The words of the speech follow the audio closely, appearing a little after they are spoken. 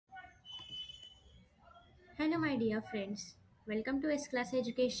Hello my dear friends, welcome to S class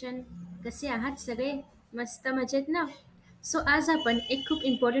education. कसे आहात सगळे? मस्त मजेत ना? सो आज आपण एक खूप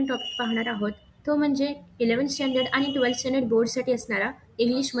इम्पॉर्टंट टॉपिक पाहणार आहोत. तो म्हणजे 11th स्टँडर्ड आणि 12th स्टँडर्ड बोर्डसाठी असणारा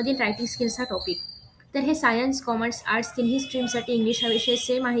इंग्लिशमधील रायटिंग स्किल्स हा टॉपिक. तर हे सायन्स, कॉमर्स, आर्ट्स तिन्ही स्ट्रीमसाठी इंग्लिश हा विषय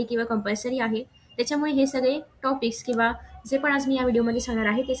सेम आहे किंवा कंपल्सरी आहे. त्याच्यामुळे हे सगळे टॉपिक्स किंवा जे पण आज मी या व्हिडिओमध्ये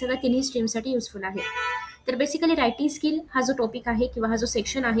सांगणार आहे ते सगळं तिन्ही स्ट्रीमसाठी युजफुल आहे. तर बेसिकली रायटिंग स्किल हा जो टॉपिक आहे किंवा हा जो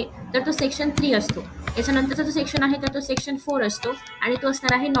सेक्शन आहे तर तो सेक्शन 3 असतो. याच्यानंतरचा जो सेक्शन आहे तर तो सेक्शन 4 असतो आणि तो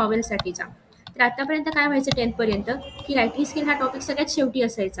असणार आहे नॉवेलसाठीचा. तर आतापर्यंत काय व्हायचं 10th पर्यंत की रायटिंग स्किल हा टॉपिक सगळ्यात शेवटी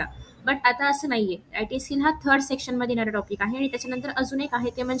असायचा. बट आता असं नाहीये. रायटिंग स्किल हा थर्ड सेक्शनमध्ये येणारा टॉपिक आहे आणि त्याच्यानंतर अजून एक आहे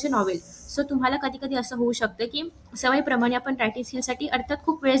ते म्हणजे नॉवेल. सो तुम्हाला कधी कधी असं होऊ शकतं की सवयीप्रमाणे आपण रायटिंग स्किलसाठी अर्थात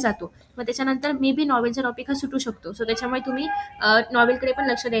खूप वेळ जातो. मग त्याच्यानंतर मे बी नॉवेलचा टॉपिक हा सुटू शकतो. सो त्याच्यामुळे तुम्ही नॉवेलकडे पण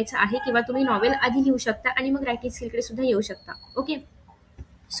लक्ष द्यायचं आहे किंवा तुम्ही नॉवेल आधी लिहू शकता आणि मग रायटिंग स्किलकडे सुद्धा येऊ शकता. ओके.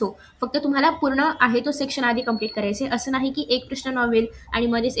 सो फक्त तुम्हाला पूर्ण आहे तो सेक्शन आधी कंप्लीट करायचे. असं नाही की एक प्रश्न नॉवेल आणि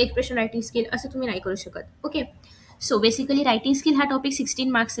मध्येच एक प्रश्न रायटिंग स्किल असं तुम्ही नाही करू शकत. Okay. So basically writing skill हा टॉपिक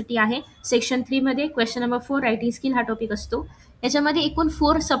 16 मार्क्ससाठी आहे. सेक्शन 3 मध्ये क्वेश्चन नंबर 4 रायटिंग स्किल हा टॉपिक असतो. याच्यामध्ये एकूण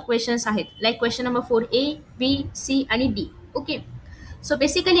 4 सब क्वेश्चन्स आहेत. Like question number 4A, B, C आणि D. ओके. सो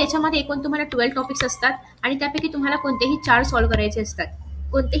बेसिकली याच्यामध्ये एकूण तुम्हाला 12 टॉपिक्स असतात आणि त्यापैकी तुम्हाला कोणतेही 4 सॉल्व्ह करायचे असतात.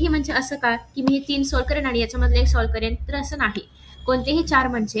 कोणतेही म्हणजे असं का की मी हे 3 सॉल्व्ह करेन आणि याच्यामधलं एक सॉल्व्ह करेन, तर असं नाही. कोणतेही 4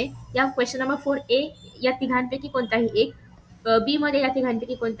 म्हणजे या क्वेश्चन नंबर 4A या तिघांपैकी कोणताही एक, बी मध्ये या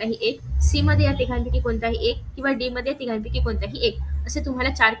तिघांपैकी कोणताही एक, सी मध्ये या तिघांपैकी कोणताही एक किंवा डी मध्ये तिघांपैकी कोणताही एक, असे तुम्हाला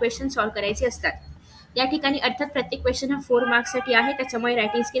 4 क्वेश्चन सॉल्व्ह करायचे असतात. या ठिकाणी अर्थात प्रत्येक क्वेश्चन हा 4 मार्क्ससाठी आहे. त्याच्यामुळे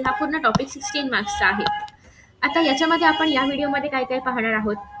रायटिंग स्किल हा पूर्ण टॉपिक 16 मार्क्सचा आहे. आता याच्यामध्ये आपण या व्हिडिओमध्ये काय काय पाहणार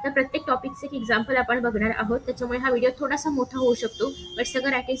आहोत तर प्रत्येक टॉपिकचे एक एक्झाम्पल आपण बघणार आहोत. त्याच्यामुळे हा व्हिडिओ थोडासा मोठा होऊ शकतो, बट सगळं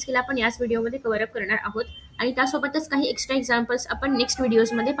रायटिंग स्किल आपण याच व्हिडिओमध्ये कव्हर अप करणार आहोत आणि त्यासोबतच काही एक्स्ट्रा एक्झाम्पल्स आपण नेक्स्ट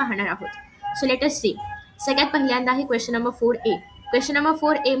व्हिडिओजमध्ये पाहणार आहोत. So let us C. सगळ्यात पहिल्यांदा आहे question number 4A. Question number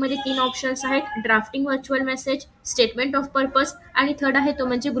 4A मध्ये 3 ऑप्शन्स आहेत: drafting virtual message, statement of purpose आणि थर्ड आहे तो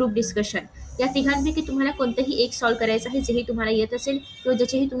म्हणजे ग्रुप डिस्कशन. या तिघांपैकी तुम्हाला कोणतेही एक सॉल्व्ह करायचं आहे जेही तुम्हाला येत असेल किंवा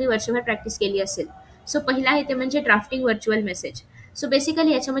ज्याचीही तुम्ही वर्षभर प्रॅक्टिस केली असेल. सो पहिला आहे ते म्हणजे drafting virtual message. So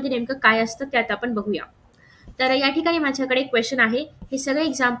basically याच्यामध्ये नेमकं काय असतं त्यात आपण बघूया. तर या ठिकाणी माझ्याकडे एक क्वेश्चन आहे. हे सगळे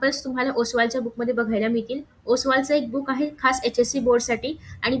एक्झाम्पल्स तुम्हाला ओसवालच्या बुकमध्ये बघायला मिळतील. ओसवालचं एक बुक आहे खास HSC बोर्डसाठी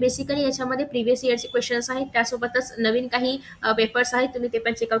आणि बेसिकली याच्यामध्ये प्रिव्हियस इयरचे क्वेश्चन्स आहेत. त्यासोबतच नवीन काही पेपर्स आहेत, तुम्ही ते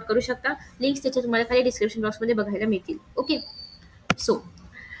पण चेकआउट करू शकता. लिंक्स त्याच्या तुम्हाला खाली डिस्क्रिप्शन बॉक्समध्ये बघायला मिळतील. ओके. सो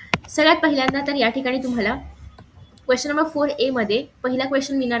सगळ्यात पहिल्यांदा तर या ठिकाणी तुम्हाला क्वेश्चन नंबर 4A मध्ये पहिला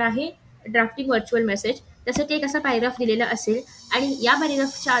क्वेश्चन मिळणार आहे ड्राफ्टिंग व्हर्च्युअल मेसेज. त्यासाठी एक असा पॅराग्राफ दिलेला असेल आणि या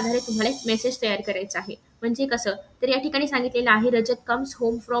पॅराग्राफच्या आधारे तुम्हाला एक मेसेज तयार करायचा आहे. म्हणजे कसं तर या ठिकाणी सांगितलेलं आहे रजत comes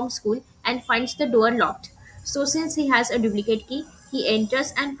home from school and finds the door locked. So since he has a duplicate की, he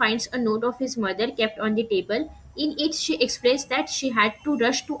enters and finds a note of his mother kept on the table. In it, she explains that she had to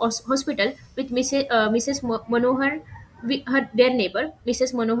rush to hospital with Mrs. Manohar,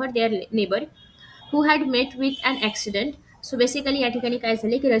 Mrs. Manohar, their neighbor, who had met with an accident. So basically या ठिकाणी काय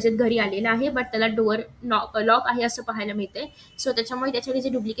झाले की रजत घरी आलेला आहे but त्याला door lock आहे असं पाहायला मिळते. सो त्याच्यामुळे त्याच्याकडे जे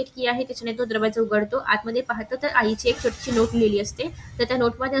डुप्लिकेट की आहे त्याच्याने तो दरवाजा उघडतो. आतमध्ये पाहतो तर आईची एक छोटीशी नोट लिहिली असते. तर त्या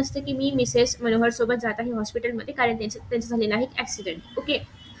नोटमध्ये असते की मी मिसेस मनोहर सोबत जात आहे हॉस्पिटलमध्ये कारण त्यांचं झालेलं आहे एक accident. Okay.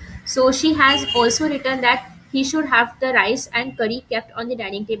 So she has also written that he should have the rice and curry kept on the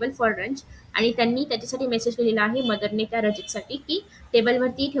dining table for lunch. आणि त्यांनी त्याच्यासाठी मेसेज लिहिलेला आहे मदरने त्या रजतसाठी की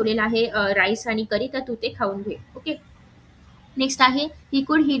टेबलवरती ठेवलेला आहे राईस आणि करी, तर तू ते खाऊन घे. ओके. नेक्स्ट आहे he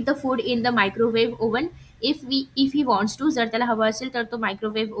could heat the food in the microwave oven if he wants to. जर त्याला हवं असेल तर तो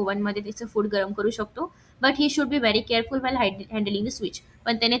मायक्रोवेव्ह ओव्हनमध्ये त्याचं फूड गरम करू शकतो. But he should be very careful well handling the switch.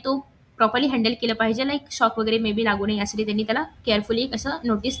 पण त्याने तो प्रॉपरली हँडल केलं पाहिजे, लाईक शॉक वगैरे मे बी लागू नये यासाठी त्यांनी त्याला केअरफुली असं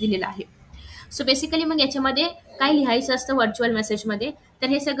नोटीस दिलेलं आहे. सो बेसिकली मग याच्यामध्ये काय लिहायचं असतं व्हर्च्युअल मेसेजमध्ये तर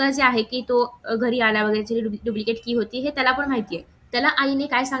हे सगळं जे आहे की तो घरी आला वगैरे जी डुप्लिकेट की होती हे त्याला पण माहिती आहे. त्याला आईने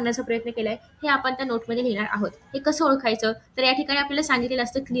काय सांगण्याचा प्रयत्न केलाय हे आपण त्या नोटमध्ये लिहिणार आहोत. हे कसं ओळखायचं तर या ठिकाणी आपल्याला सांगितलेलं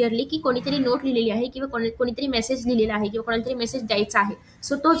असतं क्लिअरली की कोणीतरी नोट लिहिलेली आहे किंवा कोणीतरी मेसेज लिहिलेला आहे किंवा कोणीतरी मेसेज द्यायचा आहे.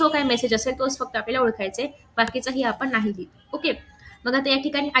 सो तो जो काही मेसेज असेल तोच फक्त आपल्याला ओळखायचा आहे, बाकीचाही आपण नाही लिहित. ओके. मग आता या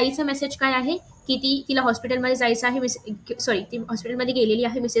ठिकाणी आईचा मेसेज काय आहे की तिला हॉस्पिटलमध्ये जायचं आहे. ती हॉस्पिटलमध्ये गेलेली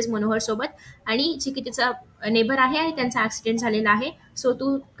आहे मिसेस मनोहर सोबत आणि जी की तिचा नेबर आहे आणि त्यांचा ऍक्सिडेंट झालेला आहे. सो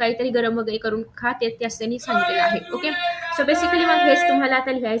तू काहीतरी गरम वगैरे करून खा, ते त्यांनी सांगितलेलं आहे. ओके. सो बेसिकली मग हेच तुम्हाला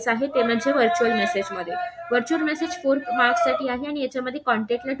आता लिहायचं आहे ते म्हणजे व्हर्च्युअल मेसेजमध्ये. व्हर्च्युअल मेसेज 4 मार्क्ससाठी आहे आणि याच्यामध्ये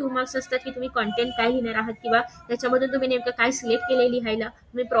कॉन्टेंटला 2 मार्क्स असतात की तुम्ही कॉन्टेंट काय लिहिणार आहात किंवा त्याच्यामधून तुम्ही नेमकं काय सिलेक्ट केलंय लिहायला,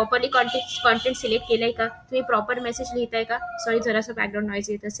 तुम्ही प्रॉपरली कॉन्टेंट सिलेक्ट केलंय का, तुम्ही प्रॉपर मेसेज लिहिताय का. जरासं बॅकग्राऊंड नॉईज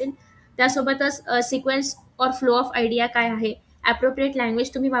येत असेल. त्यासोबतच सिक्वेन्स और फ्लो ऑफ आयडिया काय आहे, ॲप्रोप्रिएट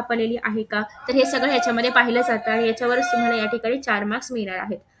लँग्वेज तुम्ही वापरलेली आहे का, तर हे सगळं ह्याच्यामध्ये पाहिलं जातं आणि याच्यावरच तुम्हाला या ठिकाणी 4 मार्क्स मिळणार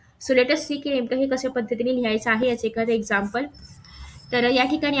आहेत. सो लेट अस सी की नेमकं हे कशा पद्धतीने लिहायचं आहे याचं एखादं एक्झाम्पल. तर या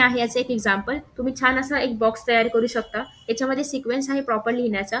ठिकाणी आहे याचं एक एक्झाम्पल. तुम्ही छान असा एक बॉक्स तयार करू शकता. याच्यामध्ये सिक्वेन्स आहे प्रॉपर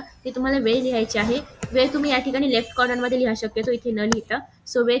लिहिण्याचा. ते तुम्हाला वेळ लिहायची आहे. वेळ तुम्ही या ठिकाणी लेफ्ट कॉर्नरमध्ये लिहा शक्यतो इथे न लिहिता.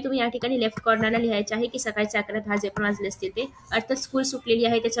 सो वेळ तुम्ही या ठिकाणी लेफ्ट कॉर्नरला लिहायची आहे की सकाळचे 11-10 जे पण वाजले असतील ते. अर्थात स्कूल सुटलेली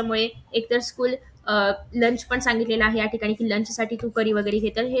आहे त्याच्यामुळे एकतर स्कूल लंच पण सांगितलेलं आहे या ठिकाणी की लंचसाठी तू करी वगैरे घे,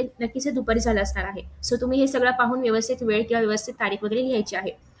 तर हे नक्कीच हे दुपारी झालं असणार आहे. सो तुम्ही हे सगळं पाहून व्यवस्थित वेळ किंवा व्यवस्थित तारीख वगैरे लिहायची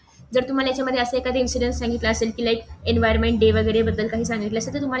आहे. जर तुम्हाला याच्यामध्ये असं एखादं इन्सिडेंट सांगितलं असेल की लाईक एन्व्हायरमेंट डे वगैरे बद्दल काही सांगितलं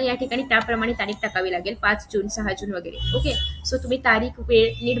असेल तर तुम्हाला या ठिकाणी त्याप्रमाणे तारीख टाकावी लागेल, 5 जून 6 जून वगैरे. ओके, सो तुम्ही तारीख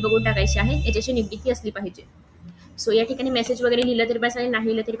वेळ नीट बघून टाकायची आहे, याच्याशी निगडीती असली पाहिजे. सो या ठिकाणी मेसेज वगैरे लिहिलं तरी पण चालेल, नाही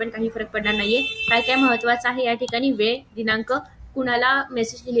लिहिलं तरी पण काही फरक पडणार नाहीये. काय काय महत्वाचं आहे या ठिकाणी, वेळ, दिनांक, कुणाला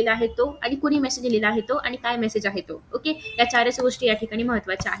मेसेज लिहिलेला आहे तो आणि कुणी मेसेज लिहिलेला आहे तो आणि काय मेसेज आहे तो. ओके, या 4च गोष्टी या ठिकाणी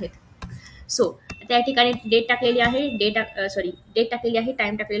महत्वाच्या आहेत. सो त्या ठिकाणी डेट टाकलेली आहे, डेट टाकलेली आहे,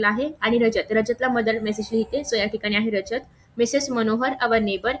 टाइम टाकलेला आहे आणि रजतला मदर मेसेज लिहिते. सो या ठिकाणी आहे रजत. Mrs Manohar our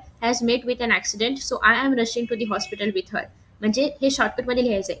neighbour has mate with an accident so I am rushing to the hospital with her. म्हणजे हे शॉर्टकटमध्ये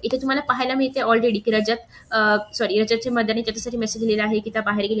लिहायचं आहे. इथे तुम्हाला पाहायला मिळते ऑलरेडी की रजतच्या मदरने त्याच्यासाठी मेसेज लिहिलेला आहे की त्या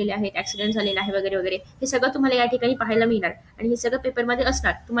बाहेर गेलेल्या आहेत, ऍक्सिडेंट झालेला आहे वगैरे वगैरे. हे सगळं तुम्हाला या ठिकाणी पाहायला मिळणार आणि हे सगळं पेपरमध्ये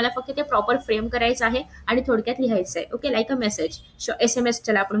असणार. तुम्हाला फक्त ते प्रॉपर फ्रेम करायचं आहे आणि थोडक्यात लिहायचं आहे. Okay, like a message, SMS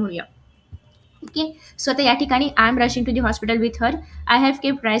चला आपण म्हणूया. ओके, सो आता या ठिकाणी I am rushing to the hospital with her. I have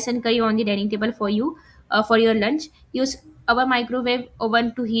kept rice and curry on the dining table for you for your lunch. Use our microwave oven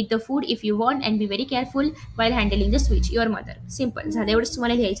to heat the food if you want and be very careful while handling the switch. Your mother. Simple झालं, एवढंच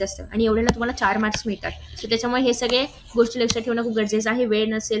तुम्हाला लिहायचं असतं आणि एवढ्याला तुम्हाला 4 marks मिळतात. So त्याच्यामुळे हे सगळे गोष्टी लक्षात ठेवणं खूप गरजेचं आहे.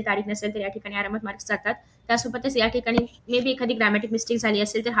 वेळ नसेल, तारीख नसेल तर या ठिकाणी आरामात मार्क्स जातात. त्यासोबतच या ठिकाणी मे बी एखादी ग्रॅमॅटिक मिस्टेक झाली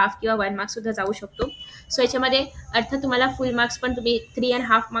असेल तर हाफ किंवा 1 मार्क्स सुद्धा जाऊ शकतो. सो याच्यामध्ये अर्थात तुम्हाला फुल मार्क्स पण तुम्ही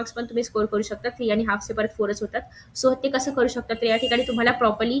 3.5 मार्क्स पण तुम्ही स्कोर करू शकता. 3.5 चे परत 4च होतात. सो ते कसं करू शकता, तर या ठिकाणी तुम्हाला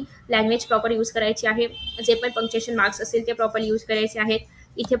प्रॉपरली लँग्वेज प्रॉपर यूज करायची आहे. जे पण पंक्च्युएशन मार्क्स असेल ते प्रॉपर यूज करायचे आहेत.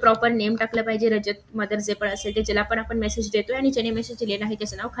 इथे प्रॉपर नेम टाकलं पाहिजे, रजत मदर जे पण असेल ते, ज्याला पण आपण मेसेज देतोय आणि ज्याने मेसेज दिलेला आहे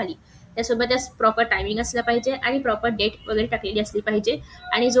त्याचं नाव खाली. त्यासोबतच प्रॉपर टायमिंग असलं पाहिजे आणि प्रॉपर डेट वगैरे टाकलेली असली पाहिजे.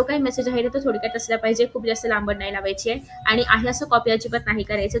 आणि जो काही मेसेज आहे तो थोडक्यात असला पाहिजे, खूप जास्त लांबड नाही लावायची आहे. आणि आहे असं कॉपी अजिबात नाही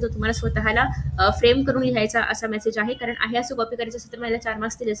करायचं, तो तुम्हाला स्वतःला फ्रेम करून लिहायचा असा मेसेज आहे. कारण आहे असं कॉपी करायचं असेल तर मला 4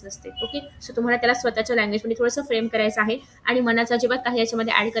 मार्क्स दिलेच नसते. ओके, सो तुम्हाला त्याला स्वतःच्या लँग्वेजमध्ये थोडंसं फ्रेम करायचं आहे आणि मनाचं अजिबात काही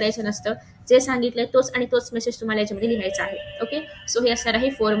याच्यामध्ये ऍड करायचं नसतं. जे सांगितलंय तोच आणि तोच मेसेज तुम्हाला याच्यामध्ये लिहायचा आहे. ओके, सो हे असणार आहे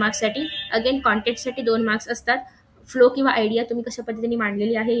 4 मार्क्ससाठी. अगेन कॉन्टेक्टसाठी 2 मार्क्स असतात. फ्लो किंवा आयडिया तुम्ही कशा पद्धतीने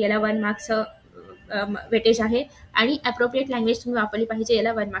मांडलेली आहे याला 1 मार्क्स वेटेज आहे आणि अप्रोप्रिएट लँग्वेज तुम्ही वापरली पाहिजे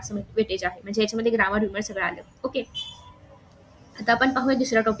याला 1 मार्क्स वेटेज आहे. म्हणजे याच्यामध्ये ग्रामर विमर सगळं आलं. ओके, आता आपण पाहूया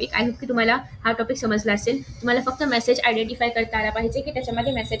दुसरा टॉपिक. आय होप की तुम्हाला हा टॉपिक समजला असेल. तुम्हाला फक्त मेसेज आयडेंटिफाय करता आला पाहिजे की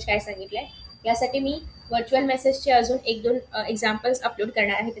त्याच्यामध्ये मेसेज काय सांगितलंय. यासाठी मी व्हर्च्युअल मेसेजचे अजून 1-2 एक्झाम्पल्स अपलोड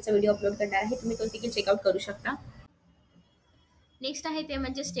करणार आहे, त्याचा व्हिडिओ अपलोड करणार आहे. तुम्ही तो देखील चेकआउट करू शकता. नेक्स्ट आहे ते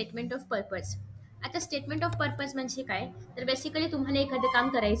म्हणजे स्टेटमेंट ऑफ पर्पज. आता स्टेटमेंट ऑफ पर्पज म्हणजे काय, तर बेसिकली तुम्हाला एखादं काम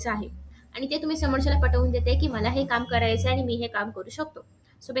करायचं आहे आणि ते तुम्ही समोरच्याला पटवून देते की मला हे काम करायचं आहे आणि मी हे काम करू शकतो.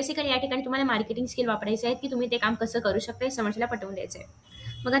 सो बेसिकली या ठिकाणी तुम्हाला मार्केटिंग स्किल वापरायचे आहेत की तुम्ही ते काम कसं करू शकता हे समोरच्याला पटवून द्यायचं आहे.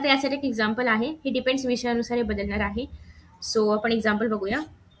 मग आता यासाठी एक एक्झाम्पल आहे. हे डिपेंड्स विषयानुसार हे बदलणार आहे. सो आपण एक्झाम्पल बघूया.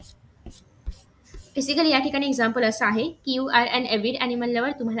 बेसिकली या ठिकाणी एक्झाम्पल असं आहे की you R an एव्हिड animal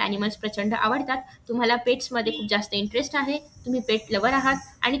lover. तुम्हाला ॲनिमल्स प्रचंड आवडतात, तुम्हाला पेट्समध्ये खूप जास्त इंटरेस्ट आहे, तुम्ही पेट लवर आहात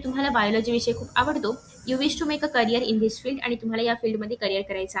आणि तुम्हाला बायोलॉजी विषय खूप आवडतो. You wish to make a career in this field आणि तुम्हाला या फील्डमध्ये करियर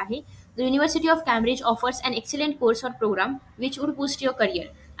करायचं आहे. The university of Cambridge offers an excellent course or programme which would boost your career.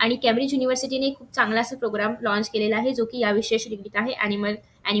 आणि कॅम्ब्रिज युनिव्हर्सिटीने खूप चांगला असा प्रोग्राम लॉन्च केलेला आहे जो की या विषयाशी निगडीत आहे.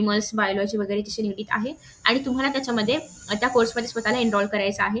 ॲनिमल्स बायोलॉजी वगैरे त्याशी निगडीत आहे आणि तुम्हाला त्याच्यामध्ये त्या कोर्समध्ये स्वतःला एनरोल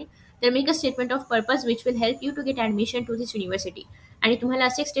करायचं आहे. तर make a statement of purpose which will help you to get admission to this university. आणि तुम्हाला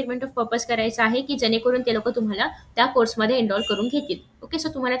असे एक स्टेटमेंट ऑफ पर्पज करायचं आहे की जेणेकरून ते लोक तुम्हाला त्या कोर्समध्ये एनरोल करून घेतील. ओके, सो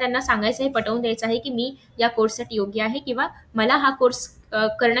तुम्हाला त्यांना सांगायचं आहे, पटवून द्यायचं आहे की मी या कोर्ससाठी योग्य आहे किंवा मला हा कोर्स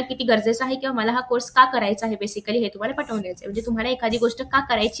करणं किती गरजेचं आहे किंवा मला हा कोर्स का करायचा आहे. बेसिकली हे तुम्हाला पटवून द्यायचं आहे. म्हणजे तुम्हाला एखादी गोष्ट का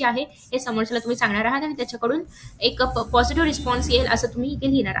करायची आहे हे समोरच्याला तुम्ही सांगणार आहात आणि त्याच्याकडून एक पॉझिटिव्ह रिस्पॉन्स येईल असं तुम्ही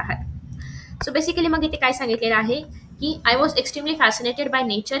इथे लिहिणार आहात. सो बेसिकली मग इथे काय सांगितलेलं आहे की I was extremely fascinated by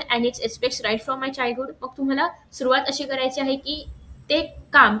nature and it's aspects right from my childhood. मग तुम्हाला सुरुवात अशी करायची आहे की ते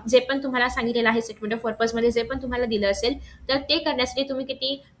काम जे पण तुम्हाला सांगितलेलं आहे स्टेटमेंट ऑफ पर्पजमध्ये जे पण तुम्हाला दिलं असेल तर ते करण्यासाठी तुम्ही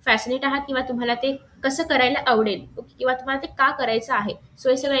किती फॅसिनेट आहात किंवा तुम्हाला ते कसं करायला आवडेल. ओके, किंवा तुम्हाला ते का करायचं आहे. सो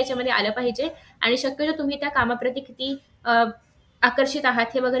हे सगळं याच्यामध्ये आलं पाहिजे आणि शक्यतो तुम्ही त्या कामाप्रती किती आकर्षित आहात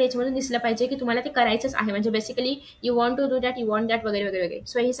हे वगैरे याच्यामधून दिसलं पाहिजे की तुम्हाला ते करायचंच आहे. म्हणजे basically you want to do that, you want that वगैरे वगैरे वगैरे.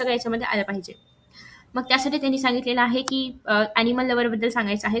 सो हे सगळं याच्यामध्ये आलं पाहिजे. मग त्यासाठी त्यांनी सांगितलेलं आहे की ॲनिमल लव्हरबद्दल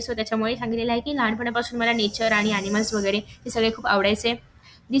सांगायचं आहे. सो त्याच्यामुळे सांगितलेलं आहे की लहानपणापासून मला नेचर आणि ॲनिमल्स वगैरे हे सगळे खूप आवडायचे.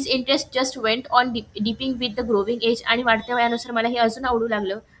 दिस interest just went on dipping with the growing age, आणि वाढत्या वयानुसार मला हे अजून आवडू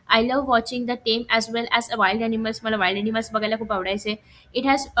लागलं. I love watching the TEM as well as wild animals. मला वाईल्ड ॲनिमल्स बघायला खूप आवडायचे. It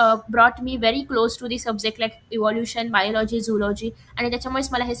has brought me very close to the subject like evolution, biology, zoology, आणि त्याच्यामुळेच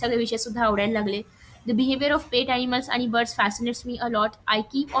मला हे सगळे विषय सुद्धा आवडायला लागले. The behavior of pet animals आणि birds fascinates me a lot. I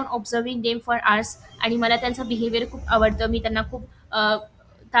keep on observing them for hours, आणि मला त्यांचं बिहेवियर खूप आवडतं. मी त्यांना खूप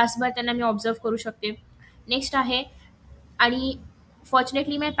तासभर त्यांना मी ऑब्झर्व करू शकते. नेक्स्ट आहे, आणि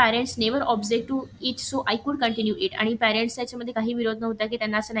fortunately my parents never object to it, so I could continue it. आणि पॅरेंट्स याच्यामध्ये काही विरोध नव्हता, की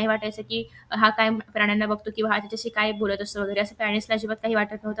त्यांना असं नाही वाटायचं की हा काय प्राण्यांना बघतो किंवा हा त्याच्याशी काय बोलत असतो वगैरे, असं पॅरेंट्सला अजिबात काही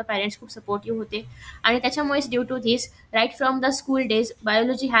वाटत नव्हतं. पॅरेंट्स खूप सपोर्टिव्ह होते. आणि त्याच्यामुळेच due to this, right from the school days,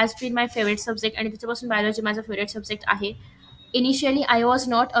 biology has bin my favourite subject, आणि त्याच्यापासून बायोलॉजी माझा फेवरेट सब्जेक्ट आहे. Initially, I was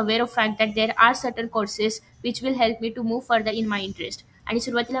not aware of fact that there are certain courses which will help me to move further in my interest. आणि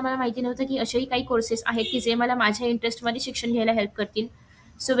सुरुवातीला मला माहिती नव्हतं की असेही काही कोर्सेस आहेत की जे मला माझ्या इंटरेस्टमध्ये शिक्षण घ्यायला हेल्प करतील.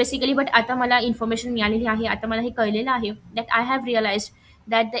 सो बेसिकली, बट आता मला इन्फॉर्मेशन मिळालेली आहे, आता मला हे कळलेलं आहे that I have realised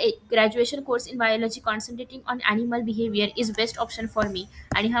that the graduation course in biology concentrating on animal behaviour is best option for me.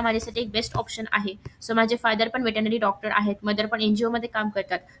 आणि हा माझ्यासाठी एक बेस्ट ऑप्शन आहे. सो माझे फादर पण वेटनरी डॉक्टर आहेत, मदर पण NGO मध्ये काम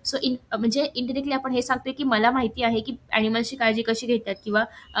करतात. सो म्हणजे इंडिरेक्टली आपण हे सांगतोय की मला माहिती आहे की ॲनिमल्सची काळजी कशी घेतात, किंवा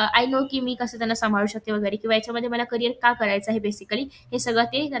आय नो की मी कसं त्यांना सांभाळू शकते वगैरे, किंवा याच्यामध्ये मला करिअर का करायचं आहे, बेसिकली हे सगळं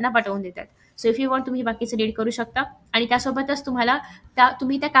ते त्यांना पटवून देतात. सो इफ यू वॉन्ट, तुम्ही बाकीचं रीड करू शकता. आणि त्यासोबतच तुम्हाला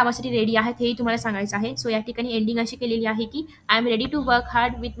तुम्ही त्या कामासाठी रेडी आहात हेही तुम्हाला सांगायचं आहे. सो या ठिकाणी एंडिंग अशी केलेली आहे की I am ready to work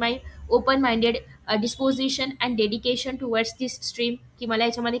hard with my open minded disposition and dedication towards this stream, की मला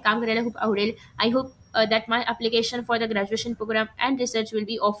याच्यामध्ये काम करायला खूप आवडेल. I hope that my application for the graduation program and research will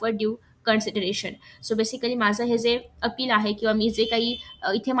be offered due consideration. So basically माझं हे जे अपील आहे, किंवा मी जे काही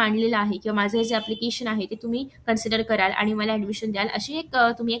इथे मांडलेलं आहे, किंवा माझं हे जे ॲप्लिकेशन आहे ते तुम्ही कन्सिडर कराल आणि मला ॲडमिशन द्याल, अशी एक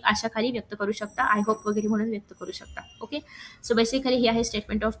तुम्ही एक आशा खाली व्यक्त करू शकता. आय होप वगैरे म्हणून व्यक्त करू शकता. ओके. सो बेसिकली हे आहे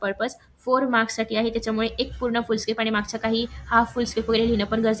स्टेटमेंट ऑफ पर्पज. 4 मार्क्ससाठी आहे, त्याच्यामुळे एक पूर्ण फुलस्केप आणि मागच्या काही हाफ फुलस्केप वगैरे लिहिणं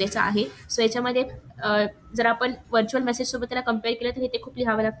पण गरजेचं आहे. सो याच्यामध्ये जर आपण व्हर्च्युअल मेसेजसोबत त्याला कम्पेअर केलं तर ते खूप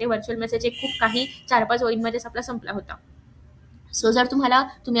लिहावं लागते. व्हर्च्युअल मेसेज एक खूप काही 4-5 ओळींमध्येच आपला संपला होता. सो जर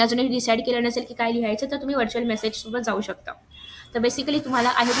तुम्ही अजूनही डिसाईड केलं नसेल की काय लिहायचं, तर तुम्ही व्हर्च्युअल मेसेजसोबत जाऊ शकता. तर बेसिकली तुम्हाला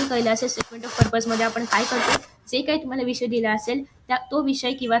आहे की कळलं असेल स्टेटमेंट ऑफ पर्पजमध्ये आपण काय करतो. जे काही तुम्हाला विषय दिला असेल तो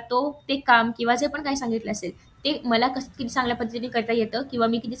विषय, किंवा ते काम, किंवा जे पण काही सांगितलं असेल ते मला किती चांगल्या पद्धतीने करता येतं, किंवा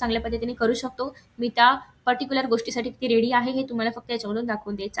मी किती चांगल्या पद्धतीने करू शकतो, मी त्या पर्टिक्युलर गोष्टीसाठी किती रेडी आहे, हे तुम्हाला फक्त याच्यामधून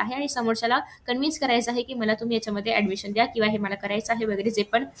दाखवून द्यायचं आहे. आणि समोरच्याला कन्व्हिन्स करायचं आहे की मला तुम्ही याच्यामध्ये ॲडमिशन द्या, किंवा हे मला करायचं आहे वगैरे, जे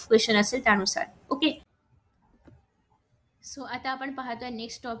पण क्वेश्चन असेल त्यानुसार. ओके. सो आता आपण पाहतोय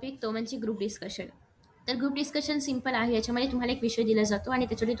नेक्स्ट टॉपिक, तो म्हणजे ग्रुप डिस्कशन. तर ग्रुप डिस्कशन सिंपल आहे. याच्यामध्ये तुम्हाला एक विषय दिला जातो आणि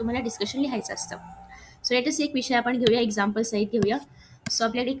त्याच्यावर तुम्हाला डिस्कशन लिहायचं असतं. सो लेटस एक विषय आपण घेऊया, एक्झाम्पल सहित घेऊया. सो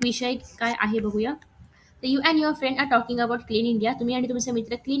आपल्याकडे एक विषय काय आहे बघूया. तर you and your friend R talking about clean India. तुम्ही आणि तुमचे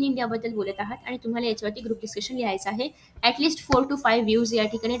मित्र क्लीन इंडियाबद्दल बोलत आहात, आणि तुम्हाला याच्यावरती ग्रुप डिस्कशन लिहायचं आहे. ॲटलिस्ट 4 to 5 व्ह्यूज या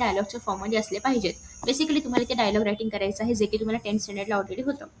ठिकाणी डायलॉगच्या फॉर्ममध्ये असले पाहिजेत. बेसिकली तुम्हाला ते डायलॉग रायटिंग करायचं आहे, जे की तुम्हाला 10th स्टँडर्डला ऑलरेडी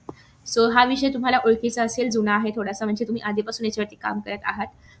होतं. सो हा विषय तुम्हाला ओळखीचा असेल, जुना आहे थोडासा, म्हणजे तुम्ही आधीपासून याच्यावरती काम करत आहात.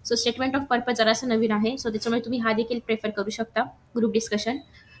 सो स्टेटमेंट ऑफ पर्पज जरासं नवीन आहे, सो त्याच्यामुळे तुम्ही हा देखील प्रेफर करू शकता, group discussion.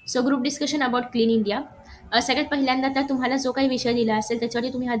 So group discussion about clean India. सगळ्यात पहिल्यांदा तर तुम्हाला जो काही विषय दिला असेल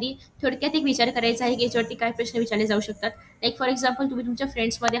त्याच्यावरती तुम्ही आधी थोडक्यात एक विचार करायचा आहे की याच्यावरती काय प्रश्न विचारले जाऊ शकतात. लाईक फॉर एक्झाम्पल, तुम्ही तुमच्या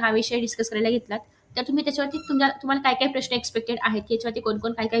फ्रेंड्समध्ये हा विषय डिस्कस करायला घेतलात, तर तुम्ही त्याच्यावरती तुम्हाला काय काय प्रश्न एक्सपेक्टेड आहेत, की याच्यावरती कोण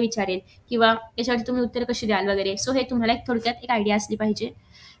कोण काय काय विचारेल, किंवा याच्यावरती तुम्ही उत्तर कशी द्याल वगैरे. सो हे तुम्हाला एक थोडक्यात एक आयडिया असली पाहिजे.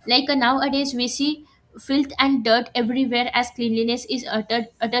 Like nowadays we see filth and dirt everywhere as cleanliness is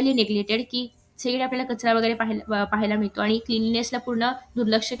utterly neglected, की सगळीकडे आपल्याला कचरा वगैरे पाहायला मिळतो आणि क्लिनलीनेसला पूर्ण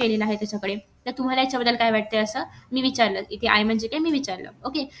दुर्लक्ष केलेलं आहे त्याच्याकडे. तर तुम्हाला याच्याबद्दल काय वाटतंय, असं मी विचारलं. इथे आय म्हणजे काय, मी विचारलं.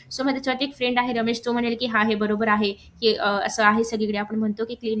 ओके. सो मग त्याच्यावरती एक फ्रेंड आहे रमेश, तो म्हणेल की हा हे बरोबर आहे, की असं आहे सगळीकडे. आपण म्हणतो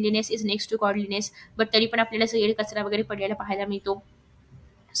की cleanliness is next to godliness, but तरी पण आपल्याला सगळीकडे कचरा वगैरे पडलेला पाहायला मिळतो.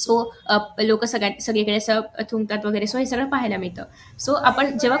 सो लोक सगळीकडे असं थुंकतात वगैरे. सो हे सगळं पाहायला मिळतं. सो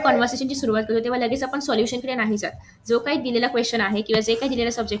आपण जेव्हा कॉन्व्हर्सेशनची सुरुवात करतो तेव्हा लगेच आपण सॉल्युशनकडे नाही जात. जो काही दिलेला क्वेश्चन आहे, किंवा जे काही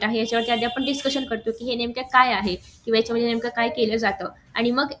दिलेला सब्जेक्ट आहे, याच्यावरती आधी आपण डिस्कशन करतो की हे नेमकं काय आहे, किंवा याच्यामध्ये नेमकं काय केलं जातं,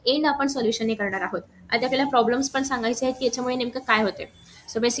 आणि मग एंड आपण सॉल्युशनने करणार आहोत. आधी आपल्याला प्रॉब्लेम्स पण सांगायचे आहेत की याच्यामुळे नेमकं काय होते.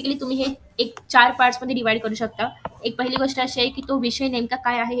 सो बेसिकली तुम्ही हे एक 4 पार्ट्समध्ये डिवाइड करू शकता. एक पहिली गोष्ट अशी आहे की तो विषय नेमका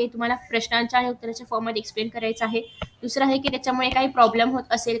काय आहे हे तुम्हाला प्रश्नांच्या आणि उत्तराच्या फॉर्ममध्ये एक्सप्लेन करायचं आहे. दुसरं आहे की त्याच्यामुळे काही प्रॉब्लेम होत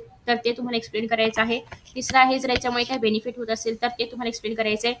असेल तर ते तुम्हाला एक्सप्लेन करायचं आहे. तिसरं आहे, जर याच्यामुळे काही बेनिफिट होत असेल तर ते तुम्हाला एक्सप्लेन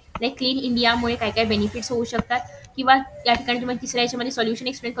करायचं आहे. लाईक क्लीन इंडियामुळे काय काय बेनिफिट्स होऊ शकतात, किंवा या ठिकाणी तुम्ही तिसऱ्या याच्यामध्ये सॉल्युशन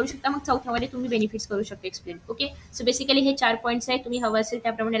एक्सप्लेन करू शकता. मग चौथ्यामध्ये तुम्ही बेनिफिट्स करू शकता एक्सप्लेन. ओके. सो बेसिकली हे 4 पॉईंट्स आहेत. तुम्ही हवं असेल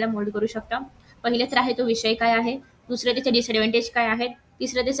त्याप्रमाणे याला मोल्ड करू शकता. पहिले तर आहे तो विषय काय आहे, दुसरं त्याचे डिसएडव्हान्टेज काय आहेत,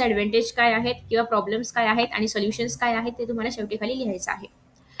 तिसरं त्याचे ॲडव्हान्टेज काय आहेत किंवा प्रॉब्लेम्स काय आहेत आणि सोल्युशन्स काय आहेत ते तुम्हाला शेवटी खाली लिहायचं आहे.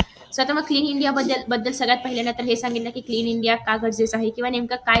 सो आता मग क्लीन इंडिया बद्दल सगळ्यात पहिल्यांदा तर हे सांगितलं की क्लीन इंडिया का गरजेचं आहे किंवा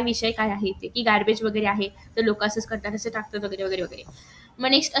नेमका काय विषय काय आहे ते, की गार्बेज वगैरे आहे तर लोक असंच करतात, असं टाकतात वगैरे वगैरे वगैरे. मग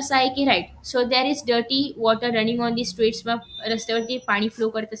नेक्स्ट असं आहे की right, so there is dirty water running on the streets, मग रस्त्यावरती पाणी फ्लो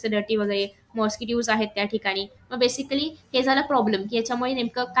करत असं डर्टी वगैरे, मॉस्किटिव्स आहेत त्या ठिकाणी. मग बेसिकली हे झालं प्रॉब्लेम की याच्यामुळे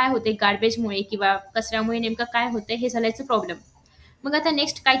नेमकं काय होते, गार्बेजमुळे किंवा कचऱ्यामुळे नेमकं काय होतं हे झाल्याचं प्रॉब्लेम. मग आता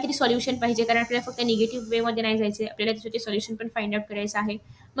नेक्स्ट काहीतरी सोल्युशन पाहिजे, कारण आपल्याला फक्त निगेटिव्ह वेमध्ये नाही जायचं, आपल्याला त्यासाठी सोल्युशन पण फाइंड आउट करायचं आहे.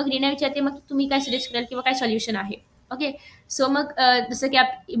 मग रीना विचारते मग तुम्ही काय सजेस्ट कराल किंवा काय सोल्युशन आहे. ओके, सो मग जसं की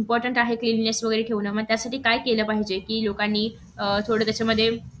इम्पॉर्टंट आहे क्लिननेस वगैरे ठेवणं, मग त्यासाठी काय केलं पाहिजे की लोकांनी थोडं त्याच्यामध्ये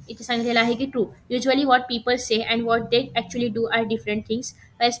इथे सांगितलेलं आहे की true usually what people say and what they actually do R different things.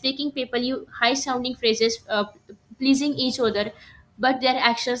 By speaking people you hi sounding phrases pleasing each other but there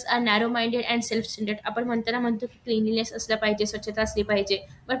actions R narrow minded and self standard. आपण म्हणताना म्हणतो की cleanliness असलं पाहिजे, स्वच्छता असली पाहिजे,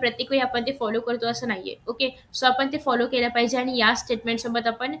 पण प्रत्येक वेळी आपण ते फॉलो करतो असं नाहीये. ओके, सो आपण ते फॉलो केलं पाहिजे आणि या स्टेटमेंटसोबत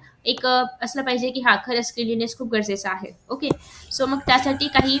आपण एक असलं पाहिजे की हा खरंच क्लिनलीनेस खूप गरजेचं आहे. ओके, सो मग त्यासाठी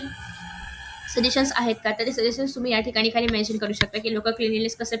काही सजेशन्स आहेत का, तर ते सजेशन्स तुम्ही या ठिकाणी खाली मेन्शन करू शकता की लोक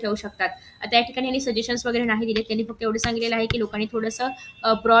क्लिनलीनेस कसं ठेवू शकतात. आता या ठिकाणी सजेशन्स वगैरे नाही दिले, त्यांनी फक्त एवढं सांगितलेलं आहे की लोकांनी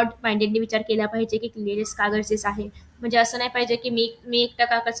थोडंसं ब्रॉड माइंडेडली विचार केला पाहिजे की क्लिनलीनेस का गरजेचं आहे. म्हणजे असं नाही पाहिजे की मी एकटा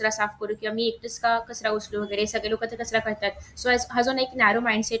का कचरा साफ करू किंवा मी एकटंच का कचरा उचलू वगैरे, सगळे लोक तर कचरा करतात. सो हा जो एक नॅरो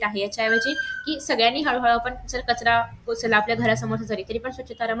माइंडसेट आहे, याच्याऐवजी की सगळ्यांनी हळूहळू आपण जर कचरा उचलला आपल्या घरासमोर जरी, तरी पण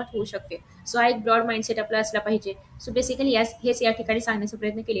स्वच्छता आरामात होऊ शकते. सो हा एक ब्रॉड माइंडसेट आपला असला पाहिजे. सो बेसिकली हेच या ठिकाणी सांगण्याचा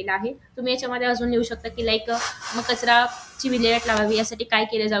प्रयत्न केलेला आहे. तुम्ही याच्यामध्ये अजून लिहू शकता की लाईक मग कचराची विल्हेवाट लावावी यासाठी काय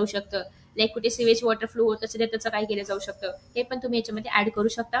केलं जाऊ शकतं, लाईक कुठे सिवेज वॉटर फ्लो होत असेल तर त्याचं काय केलं जाऊ शकतं, हे पण तुम्ही याच्यामध्ये ऍड करू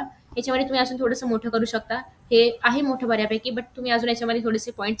शकता. याच्यामध्ये तुम्ही अजून थोडंसं मोठं करू शकता, हे आहे मोठं बऱ्यापैकी, बट तुम्ही अजून याच्यामध्ये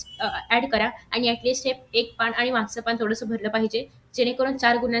थोडेसे पॉईंट्स ऍड करा आणि ॲटलिस्ट हे एक पान आणि मागचं पान थोडंसं भरलं पाहिजे, जेणेकरून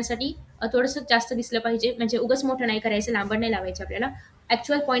 4 गुणांसाठी थोडंसं जास्त दिसलं पाहिजे. म्हणजे उगच मोठं नाही करायचं, लांबड नाही लावायचं, आपल्याला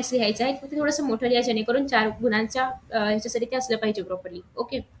ॲक्च्युअल पॉईंट्स लिहायचे आहेत, ते थोडंसं मोठं लिहा जेणेकरून 4 गुणांच्या ह्याच्यासाठी ते असलं पाहिजे प्रॉपरली.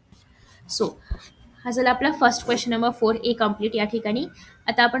 ओके, सो हा झाला आपला first question number 4A complete या ठिकाणी.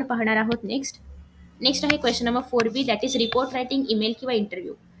 आता आपण पाहणार आहोत नेक्स्ट आहे question number 4B, that is report writing, email किंवा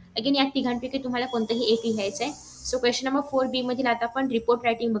इंटरव्ह्यू. अगेन या तिघांपैकी तुम्हाला कोणतंही एक लिहायचं आहे. सो क्वेश्चन नंबर 4B मधील आता आपण रिपोर्ट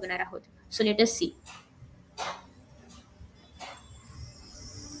रायटिंग बघणार आहोत. So let us C.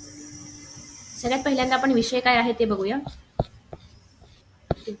 सगळ्यात पहिल्यांदा आपण विषय काय आहे ते बघूया.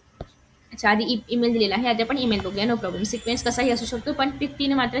 अच्छा, आधी ईमेल दिलेला आहे, आधी आपण ईमेल बघूया. नो प्रॉब्लेम, सिक्वेन्स कसाही असू शकतो, पण ते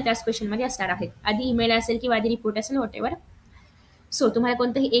 3 मात्र त्याच क्वेश्चनमध्ये असणार आहेत. आधी ईमेल असेल किंवा आधी रिपोर्ट असेल, वॉट एव्हर. सो तुम्हाला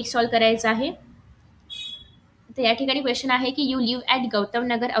कोणतंही एक सॉल्व्ह करायचं आहे. तर या ठिकाणी क्वेश्चन आहे की you leave at Gautam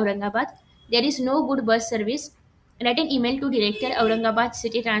Nagar Aurangabad, there is no good bus service, right N email to director Aurangabad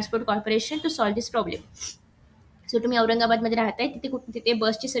city transport corporation to solve this problem. So तुम्ही औरंगाबादमध्ये राहताय, तिथे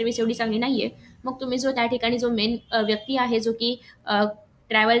बसची सर्व्हिस एवढी चांगली नाहीये. मग तुम्ही जो त्या ठिकाणी जो मेन व्यक्ती आहे जो की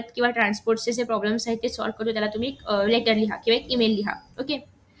ट्रॅव्हल किंवा ट्रान्सपोर्टचे जे प्रॉब्लेम्स आहेत ते सॉल्व्ह करतो, त्याला तुम्ही लेटर लिहा किंवा एक ईमेल लिहा. ओके,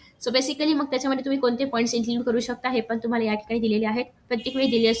 सो बेसिकली मग त्याच्यामध्ये तुम्ही कोणते पॉईंट्स इन्क्लूड करू शकता हे पण तुम्हाला या ठिकाणी दिलेले आहेत. प्रत्येक वेळी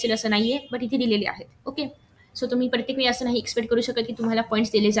दिले असतील असं नाहीये, बट इथे दिलेले आहेत. ओके, सो तुम्ही प्रत्येक वेळी असं नाही एक्सपेक्ट करू शकत की तुम्हाला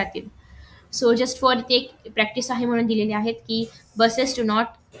पॉईंट्स दिले जातील. सो जस्ट फॉर ते एक प्रॅक्टिस आहे म्हणून दिलेले आहेत की buses to not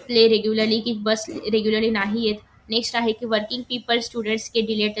play regularly, की बस रेग्युलरली नाही येत. नेक्स्ट आहे की working people students gate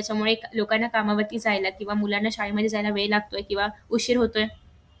delayed, त्याच्यामुळे लोकांना कामावरती जायला किंवा मुलांना शाळेमध्ये जायला वेळ लागतोय किंवा उशीर होतोय.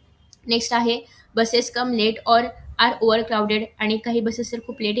 नेक्स्ट आहे buses come late or R over crowded, आणि काही बसेस तर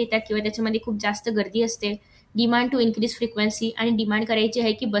खूप लेट येतात किंवा त्याच्यामध्ये खूप जास्त गर्दी असते. डिमांड टू इन्क्रीज फ्रिक्वेन्सी, आणि डिमांड करायची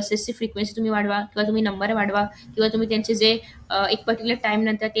आहे की बसेसची फ्रिक्वेन्सी तुम्ही वाढवा किंवा तुम्ही नंबर वाढवा किंवा तुम्ही त्यांचे जे एक पर्टिक्युलर टाईम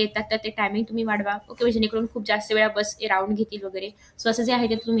नंतर ते येतात तर ते टायमिंग तुम्ही वाढवा. ओके, जेणेकरून खूूप जास्त वेळा बस राऊंड घेतील वगैरे. सो असं जे आहे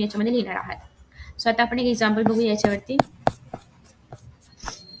ते तुम्ही याच्यामध्ये लिहिणार आहात. सो आता आपण एक एक्झाम्पल बघू याच्यावरती.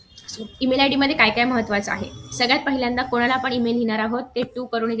 ईमेल आय डीमध्ये काय काय महत्त्वाचं आहे. सगळ्यात पहिल्यांदा कोणाला आपण ईमेल लिहिणार आहोत ते टू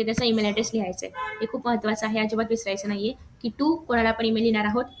करून इथे त्याचा ईमेल ॲड्रेस लिहायचा आहे. हे खूप महत्त्वाचं आहे, अजिबात विसरायचं नाहीये की टू कोणाला आपण ईमेल लिहिणार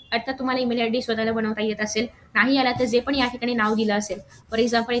आहोत. अर्थात तुम्हाला ईमेल आय डी स्वतःला बनवता येत असेल, नाही आला तर जे पण या ठिकाणी नाव दिलं असेल, फॉर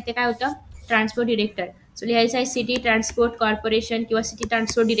एक्झाम्पल इथे काय होतं, ट्रान्सपोर्ट डिरेक्टर. सो लिहायचं आहे सिटी ट्रान्सपोर्ट कॉर्पोरेशन किंवा सिटी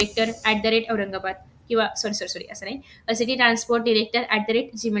ट्रान्सपोर्ट डिरेक्टर @औरंगाबाद, किंवा सॉरी असं नाही, city transport director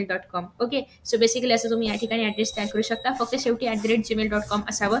 @gmail.com. Okay, so basically असं तुम्ही या ठिकाणी ॲड्रेस तयार करू शकता. फक्त शेवटी @gmail.com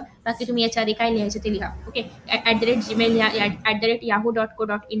असावं, बाकी तुम्ही याच्या आधी काय लिहायचं ते लिहा. ओके, @gmail लिहा,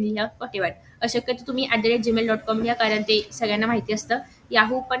 @yahoo.co.in लिहा, वॉट एव्हर. अशक्यतो तुम्ही @gmail.com लिहा, कारण ते सगळ्यांना माहिती असतं.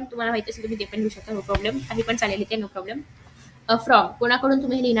 याहू पण तुम्हाला माहिती असेल, तुम्ही ते पण लिहू शकता, नो प्रॉब्लेम. काही पण चालेल इथे, नो प्रॉब्लेम. फ्रॉम कोणाकडून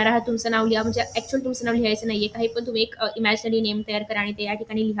तुम्ही लिहिणार आहात तुमचं नाव लिहा, म्हणजे ॲक्च्युअल तुमचं नाव लिहायचं नाहीये, काही पण तुम्ही एक इमॅजिनरी नेम तयार करा आणि ते या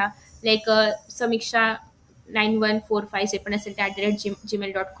ठिकाणी लिहा. लाईक समीक्षा 9145 जे पण असेल ते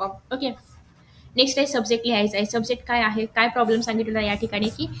 @gmail.com. ओके, नेक्स्ट आहे सब्जेक्ट लिहायचा आहे. सब्जेक्ट काय आहे, काय प्रॉब्लेम सांगितलेला आहे या ठिकाणी,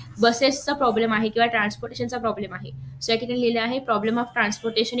 की बसेसचा प्रॉब्लेम आहे किंवा ट्रान्सपोर्टेशनचा प्रॉब्लेम आहे. सो या ठिकाणी लिहिलं आहे problem of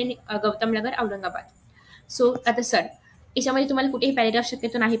transportation in Gautam Nagar Aurangabad. So आता सर याच्यामध्ये तुम्हाला कुठेही पॅरेग्राफ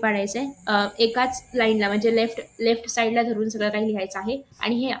शक्यतो नाही पाडायचं आहे. एकाच लाईनला म्हणजे लेफ्ट साईडला धरून सगळं काही लिहायचं आहे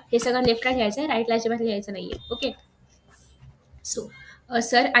आणि हे सगळं लेफ्टला लिहायचं आहे, राईटला अजिबात लिहायचं नाहीये. Okay. So,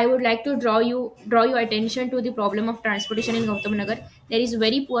 sir, I would like to draw your attention to the problem of transportation in Gautam Nagar. There is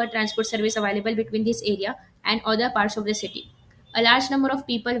very poor transport service available between this area and other parts of the city. A large number of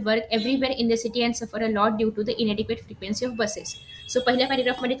people work everywhere in the city and suffer a lot due to the inadequate frequency of buses. So पहिल्या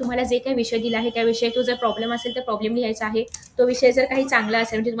पॅरेग्राफमध्ये तुम्हाला जे काही विषय दिला आहे त्या विषयी तो जर प्रॉब्लेम असेल तर प्रॉब्लेम लिहायचा आहे. तो विषय जर काही चांगला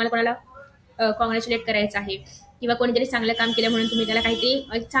असेल म्हणजे तुम्हाला कोणाला कॉंग्रॅच्युलेट करायचं आहे किंवा कोणीतरी चांगलं काम केलं म्हणून तुम्ही त्याला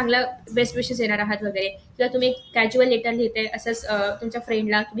काहीतरी चांगलं बेस्ट विशेष देणार आहात वगैरे, किंवा तुम्ही कॅज्युअल लेटर लिहिताय असंच तुमच्या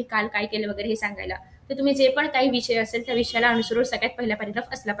फ्रेंडला तुम्ही काल काय केलं वगैरे हे सांगायला, तर तुम्ही जे पण काही विषय असेल त्या विषयाला अनुसरून सगळ्यात पहिला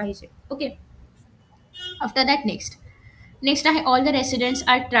पॅरेग्राफ असला पाहिजे. ओके. आफ्टर दॅट नेक्स्ट आहे all the residents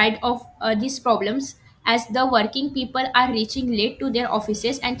R tried of these problems as the working people are reaching late to their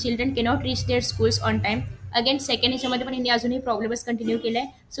offices and children cannot reach their schools on time. Again second ह्याच्यामध्ये पण यांनी अजूनही प्रॉब्लेमच continue केलाय.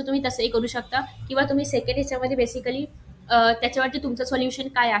 So तुम्ही तसंही करू शकता किंवा तुम्ही सेकंड ह्याच्यामध्ये बेसिकली त्याच्यावरती तुमचं सोल्युशन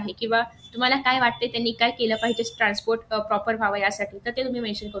काय आहे किंवा तुम्हाला काय वाटते त्यांनी काय केलं पाहिजे ट्रान्सपोर्ट प्रॉपर व्हावं यासाठी, तर ते तुम्ही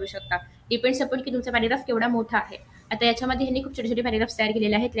मेन्शन करू शकता. डिपेंड्स अपॉन की तुमचा पॅरेग्राफ केवढा मोठा आहे. आता याच्यामध्ये ह्यांनी खूप छोटे छोटे पॅरेग्राफ्स तयार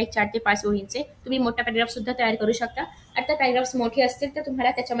केलेले आहेत, लाईक 4 ते 5 ओळींचे. तुम्ही मोठा पॅरेग्राफ सुद्धा तयार करू शकता. आता पॅरेग्राफ्स मोठे असतील तर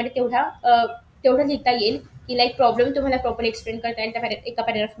तुम्हाला त्याच्यामध्ये तेवढं लिहिता येईल की लाईक प्रॉब्लेम तुम्हाला प्रॉपर एक्सप्लेन करता येईल त्या एका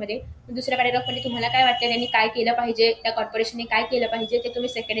पॅरेग्राफमध्ये. दुसऱ्या पॅरेग्राफमध्ये तुम्हाला काय वाटतं त्यांनी काय केलं पाहिजे, त्या कॉर्पोरेशनने काय केलं पाहिजे ते तुम्ही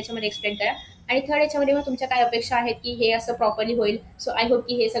सेकंड याच्यामध्ये एक्सप्लेन करा. आणि थर्ड याच्यामध्ये मग तुमच्या काय अपेक्षा आहेत की हे असं प्रॉपरली होईल. सो आय होप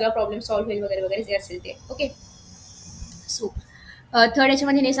की हे सगळं प्रॉब्लेम सॉल्व्ह होईल वगैरे वगैरे जे असेल ते. ओके. सो थर्ड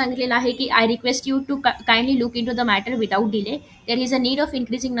याच्यामध्ये हे सांगितलेलं आहे की I request you to kindly look in to the matter without delay. There is a need of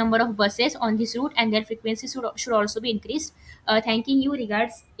increasing number of buses on this route and there frequency should also be increase. Thanking you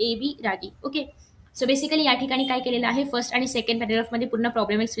regards A B ragi. Okay. So basically या ठिकाणी काय केलेलं आहे, first आणि second पॅरेग्राफमध्ये पूर्ण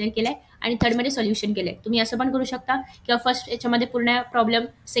problem explain केलाय आणि थर्डमध्ये solution केलंय. तुम्ही असं पण करू शकता किंवा फर्स्ट याच्यामध्ये पूर्ण प्रॉब्लेम,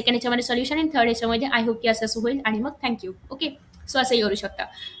 सेकंड याच्यामध्ये सोल्युशन आणि थर्ड याच्यामध्ये आय होप की असं होईल आणि मग थँक्यू. ओके. सो असंही करू शकता.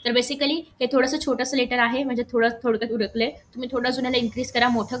 तर बेसिकली हे थोडंसं छोटंसं लेटर आहे, म्हणजे थोडक्यात उरकले. तुम्ही थोडं अजून याला इन्क्रीज करा,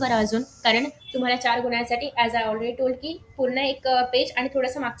 मोठं करा अजून, कारण तुम्हाला 4 गुणांसाठी ॲज आय ऑलरेडी टोल्ड की पूर्ण एक पेज आणि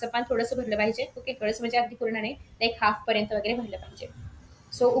थोडंसं मागचं पान थोडंसं भरलं पाहिजे. ओके. थोडंसं म्हणजे अगदी पूर्ण नाही, लाईक हाफपर्यंत वगैरे भरलं पाहिजे.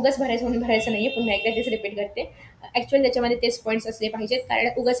 सो उगाच भरायचं म्हणून भरायचं नाहीये, पुन्हा एकदा तेच रिपीट करते. ॲक्च्युअली त्याच्यामध्ये तेच पॉईंट्स असले पाहिजेत, कारण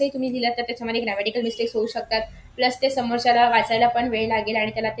उगाचही तुम्ही लिहिलात तर त्याच्यामध्ये ग्रॅमॅटिकल मिस्टेक्स होऊ शकतात. प्लस ते समोरच्याला वाचायला पण वेळ लागेल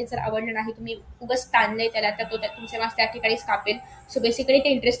आणि त्याला ते जर आवडलं नाही, तुम्ही उगाच ताणलंय त्याला, तर तो तुमचे मार्क्स त्या ठिकाणीच कापेल. सो बेसिकली ते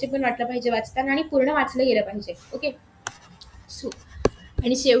इंटरेस्टिंग पण वाटलं पाहिजे वाचताना आणि पूर्ण वाचलं गेलं पाहिजे. ओके. सो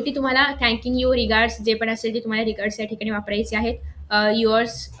आणि शेवटी तुम्हाला थँकिंग यू रिगार्ड्स जे पण असेल ते तुम्हाला रिगार्ड्स या ठिकाणी वापरायचे आहेत.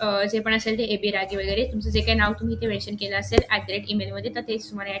 युअर्स जे पण असेल ते ए बी रागी वगैरे तुमचं जे काही नाव तुम्ही ते मेन्शन केलं असेल @emailमध्ये, तर तेच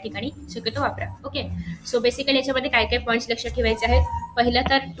तुम्हाला या ठिकाणी शक्यतो वापरा. ओके. सो बेसिकली याच्यामध्ये काय काय पॉईंट्स लक्षात ठेवायचे आहेत. पहिलं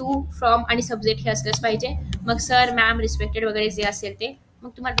तर टू, फ्रॉम आणि सब्जेक्ट हे असलंच पाहिजे. मग सर, मॅम, रिस्पेक्टेड वगैरे जे असेल ते. मग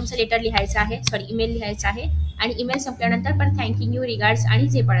तुम्हाला तुमचं लेटर लिहायचं आहे, ईमेल लिहायचं आहे आणि ईमेल संपल्यानंतर पण थँकिंग यू रिगार्ड्स आणि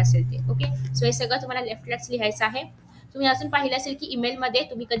जे पण असेल ते. ओके. सो हे सगळं तुम्हाला लेफ्टलाच लिहायचं आहे. तुम्ही अजून पाहिलं असेल की ईमेलमध्ये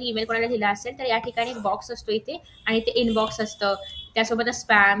तुम्ही कधी ईमेल कोणाला लिहिला असेल तर या ठिकाणी एक बॉक्स असतो इथे आणि ते इनबॉक्स असतं, त्यासोबतच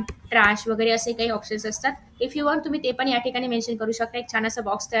स्पॅम, ट्रॅश वगैरे असे काही ऑप्शन्स असतात. इफ यू वॉन्ट तुम्ही ते पण या ठिकाणी मेन्शन करू शकता. एक छान असा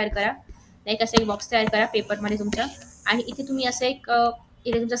बॉक्स तयार करा, लाईक असं एक बॉक्स तयार करा पेपरमध्ये तुमच्या, आणि इथे तुम्ही असं एक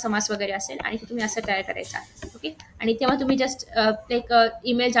इथे तुमचा समास वगैरे असेल आणि इथे तुम्ही असं तयार करायचा. ओके. आणि तेव्हा तुम्ही जस्ट लाईक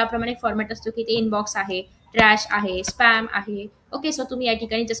ईमेल ज्याप्रमाणे फॉर्मॅट असतो की ते इनबॉक्स आहे, ट्रॅश आहे, स्पॅम आहे. ओके. सो तुम्ही या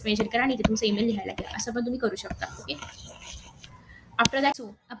ठिकाणी जस्ट मेन्शन करा आणि इथे तुमचा ईमेल लिहायला घ्या, असं पण तुम्ही करू शकता. ओके. आफ्टर दॅट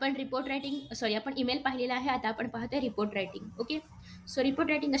आपण रिपोर्ट रायटिंग आपण ईमेल पाहिलेला आहे, आता आपण पाहतोय report writing. Okay. So report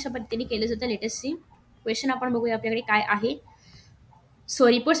writing अशा पद्धतीने केलं जातं. लेटेस्ट सी क्वेश्चन आपण बघूया आपल्याकडे काय आहे. सो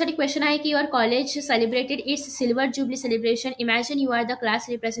रिपोर्टसाठी क्वेश्चन आहे की your college celebrated it's silver jubilee celebration. Imagine you R the class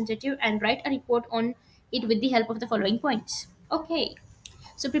representative and write a report on it with the help of the following points. Okay.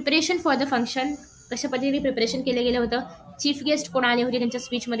 So preparation for the function, कशा पद्धतीने preparation केलं गेलं होतं. Chief guest कोण आले होते, त्यांच्या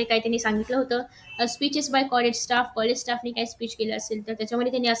स्पीचमध्ये काय त्यांनी सांगितलं होतं. स्पीचेस बाय कॉलेज स्टाफने काय स्पीच केलं असेल तर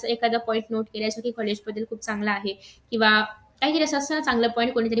त्याच्यामध्ये त्यांनी असं एखादा पॉईंट नोट केला असेल की कॉलेजबद्दल खूप चांगला आहे, किंवा काहीतरी असं असतं ना चांगलं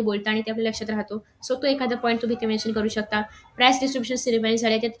पॉईंट कोणीतरी बोलतं आणि ते आपल्या लक्षात राहतो. सो तो एखादा पॉईंट तुम्ही ते मेन्शन करू शकता. प्राइस डिस्ट्रीब्युशन सेरेमनी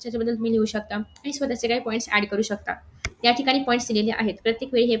झाले त्याच्याबद्दल तुम्ही लिहू शकता आणि स्वतःचे काही पॉईंट्स ॲड करू शकता. या ठिकाणी पॉईंट्स दिलेले आहेत,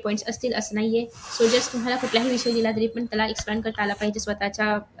 प्रत्येक वेळी हे पॉईंट्स असतील असं नाहीये. सो जस्ट तुम्हाला कुठलाही विषय दिला तरी पण त्याला एक्सप्लेन करता आला पाहिजे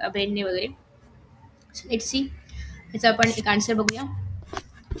स्वतःच्या ब्रेनने वगैरे. लेट्स सी याचा आपण एक आन्सर बघूया.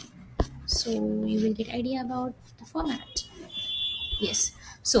 So you will get idea about the format. Yes.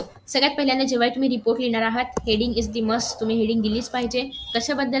 So सगळ्यात पहिल्यांदा जेव्हा तुम्ही रिपोर्ट लिहिणार आहात, हेडिंग इज दी मस्ट, तुम्ही हेडिंग दिलीच पाहिजे.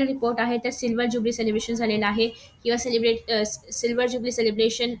 कशाबद्दल रिपोर्ट आहे, तर सिल्वर जुबली सेलिब्रेशन झालेलं आहे किंवा silver jubilee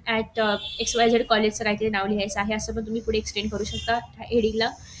celebration at XYZ कॉलेजचं काहीतरी नाव लिहायचं आहे, असं पण तुम्ही पुढे एक्सटेंड करू शकता. हेडिंगला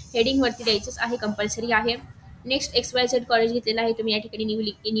हेडिंगवरती द्यायचंच आहे, कंपल्सरी आहे. नेक्स्ट XYZ कॉलेज घेतलेलं आहे तुम्ही या ठिकाणी,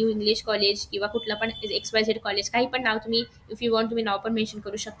 न्यू इंग्लिश कॉलेज किंवा कुठलं पण XYZ कॉलेज, काही पण नाव तुम्ही इफ यू वॉन्ट तुम्ही नाव पण मेन्शन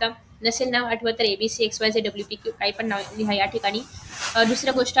करू शकता. नसेल नाव आठवत तर ABC XYZ WPQ काही पण नाव लिहा या ठिकाणी.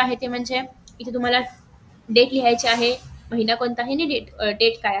 दुसरं गोष्ट आहे ते म्हणजे इथे तुम्हाला डेट लिहायची आहे, महिना कोणता आहे आणि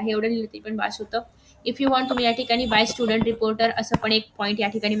डेट काय आहे एवढं लिहिलं तरी पण बास होतं. इफ यू वॉन्ट तुम्ही या ठिकाणी बाय स्टुडंट रिपोर्टर असं पण एक पॉईंट या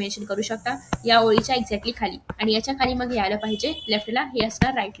ठिकाणी मेन्शन करू शकता या ओळीच्या एक्झॅक्टली खाली, आणि याच्या खाली मग यायला पाहिजे लेफ्टला, हे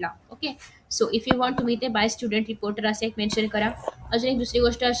असणार राईटला. Okay, so if you want तुम्ही ते बाय स्टुडंट रिपोर्टर असं एक मेन्शन करा. अजून एक दुसरी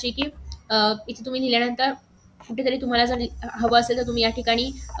गोष्ट अशी की इथे तुम्ही लिहिल्यानंतर कुठेतरी तुम्हाला जर हवं असेल तर तुम्ही या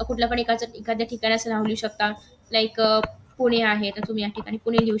ठिकाणी कुठलं पण एखाद्या ठिकाणाचं नाव लिहू शकता. लाईक पुणे आहे तर तुम्ही या ठिकाणी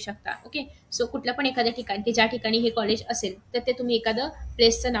पुणे लिहू शकता. ओके, सो कुठलं पण एखाद्या ठिकाणी की ज्या ठिकाणी हे कॉलेज असेल तर ते तुम्ही एखादं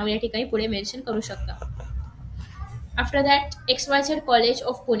प्लेसचं नाव या ठिकाणी पुढे मेन्शन करू शकता. After that XYZ college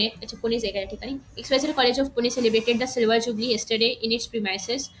of Pune, अच्छा पुणेच आहे या ठिकाणी, XYZ college of Pune celebrated the silver jubilee yesterday in its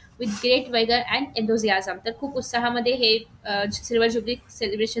premises with great वेगर and एन्थोझियाझम. तर खूप उत्साहामध्ये हे सिल्वर जुबली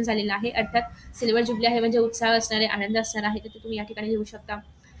सेलिब्रेशन झालेलं आहे. अर्थात सिल्वर जुबली आहे म्हणजे उत्साह असणारे, आनंद असणार आहे, तर ते तुम्ही या ठिकाणी लिहू शकता.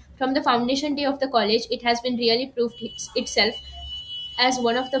 From the foundation day of the college it has bin really proved itself as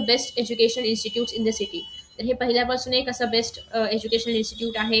one of the best education institutes in the city. तर हे पहिल्यापासून एक असं बेस्ट एज्युकेशन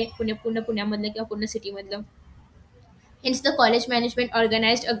इन्स्टिट्यूट आहे पूर्ण पुण्यामधलं किंवा पूर्ण सिटीमधलं. Hence, the college management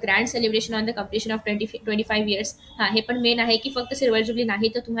organized a grand celebration on the completion of 25 years. हां, हे पण मेन आहे की फक्त सिल्वर जुबली नाही,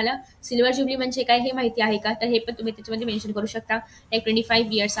 तर तुम्हाला सिल्वर जुबली म्हणजे काय हे माहिती आहे का, तर हे पण तुम्ही त्याच्यामध्ये मेन्शन करू शकता. लाईक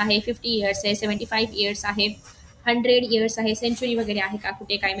 25 इयर्स आहे, 50 इयर्स आहे, 75 इयर्स आहे, 100 इयर्स आहे, सेंचुरी वगैरे आहे का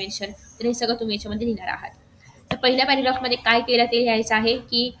कुठे काय मेन्शन, तर हे सगळं तुम्ही याच्यामध्ये लिहिणार आहात. तर पहिल्या पॅरेग्राफमध्ये काय केलं ते लिहायचं आहे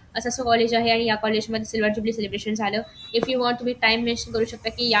की असं कॉलेज आहे आणि या कॉलेजमध्ये सिल्वर जुबली सेलिब्रेशन झालं. इफ यू वॉन्ट तुम्ही टाईम मेन्शन करू शकता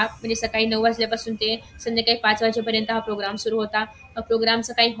की या म्हणजे सकाळी 9 वाजल्यापासून ते संध्याकाळी 5 वाजेपर्यंत हा प्रोग्राम सुरू होता.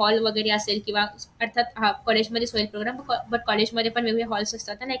 प्रोग्रामचं काही हॉल वगैरे असेल किंवा अर्थात हा कॉलेजमध्येच होईल प्रोग्राम, बट कॉलेजमध्ये पण वेगवेगळे हॉल्स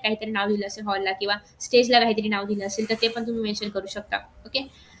असतात ना, काहीतरी नाव दिलं असेल हॉलला किंवा स्टेजला काहीतरी नाव दिलं असेल तर ते पण तुम्ही मेन्शन करू शकता. ओके,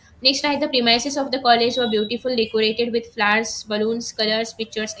 नेक्स्ट आहे the premises of the college वर beautiful decorated with flowers, balloons, colors,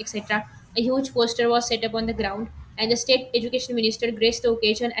 pictures, etc. A huge poster was set up on the ground, and the state education minister graced the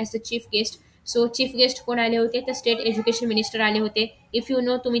occasion as the chief guest. So chief guest कोण आले होते, तर state education minister आले होते. If you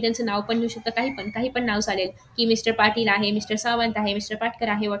know तुम्ही त्यांचं नाव पण लिहू शकता, काही पण नाव चालेल की मिस्टर पाटील आहे, मिस्टर सावंत आहे, मिस्टर पाटकर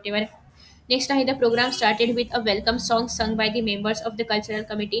आहे, वॉट एव्हर. नेक्स्ट आहे the programme started with a welcome song sung by the members of the cultural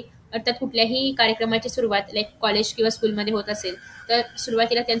committee. अर्थात कुठल्याही कार्यक्रमाची सुरुवात लाईक कॉलेज किंवा स्कूलमध्ये होत असेल तर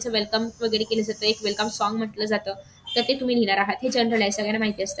सुरुवातीला त्यांचं वेलकम वगैरे केलं जातं, एक वेलकम सॉन्ग म्हटलं जातं, तर ते तुम्ही लिहिणार आहात. हे जनरल आहे, सगळ्यांना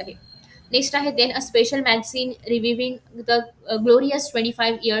माहिती असतं हे. नेक्स्ट आहे then a special magazine रिव्हिविंग the glorious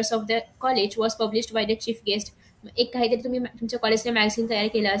 25 years of the college was published by the chief guest. एक काहीतरी तुम्ही तुमच्या कॉलेजने मॅगझिन तयार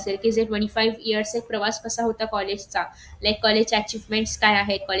केलं असेल की जे 25 इयर्सचा एक प्रवास कसा होता कॉलेजचा, लाईक कॉलेजच्या अचिव्हमेंट्स काय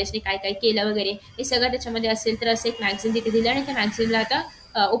आहेत, कॉलेजने काय काय केलं वगैरे, हे सगळं त्याच्यामध्ये असेल तर असं एक मॅगझिन तिथे दिलं आणि त्या मॅगझिनला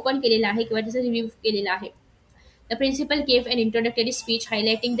आता ओपन केलेलं आहे किंवा त्याचं रिव्ह्यू केलेलं आहे. The principal gave an introductory speech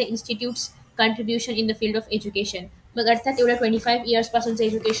highlighting the institute's contribution in the field of education. मग अर्थात एवढं 25 इयर्सपासूनचं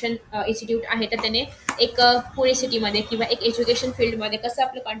एज्युकेशन इन्स्टिट्यूट आहे, तर त्याने एक पुणे सिटीमध्ये किंवा एक एज्युकेशन फील्डमध्ये कसं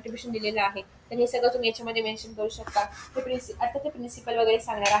आपलं कॉन्ट्रीब्युशन दिलेलं आहे, तर हे सगळं तुम्ही याच्यामध्ये मेन्शन करू शकता. अर्थात ते प्रिन्सिपल वगैरे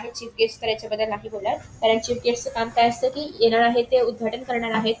सांगणार आहे, चीफ गेस्ट तर याच्याबद्दल नाही बोलणार, कारण चीफ गेस्टचं काम काय असतं की येणार आहे ते उद्घाटन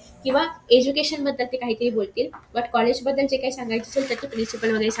करणार आहेत किंवा एज्युकेशनबद्दल ते काहीतरी बोलतील, बट कॉलेजबद्दल जे काही सांगायचं असेल तर ते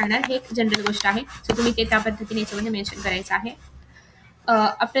प्रिन्सिपल वगैरे सांगणार, हे एक जनरल गोष्ट आहे. सो तुम्ही ते त्या पद्धतीने याच्यामध्ये मेन्शन करायचं आहे.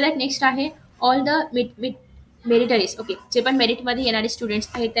 आफ्टर दॅट नेक्स्ट आहे ऑल द मेरिटरीज. ओके, जे पण मेरिटमध्ये येणारे स्टुडंट्स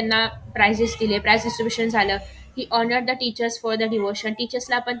आहेत त्यांना प्राइजेस दिले, प्राइज डिस्ट्रीब्युशन झालं. ही honour the teachers for the devotion.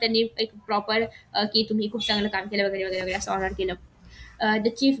 टीचर्सला पण त्यांनी एक प्रॉपर की तुम्ही खूप चांगलं काम केलं वगैरे वगैरे वगैरे असं ऑनर केलं. The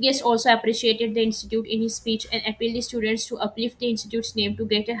chief guest also appreciated the institute in his speech and appealed the students to uplift the institute's name to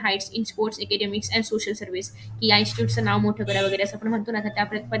greater heights in sports, academics and social service. की या इन्स्टिट्यूटचं नाव मोठं करा वगैरे असं आपण म्हणतो ना, तर त्या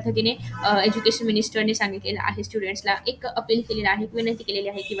पद्धतीने एज्युकेशन मिनिस्टरने सांगितलेलं आहे, स्टुडंट्सला एक अपील केलेलं आहे, विनंती केलेली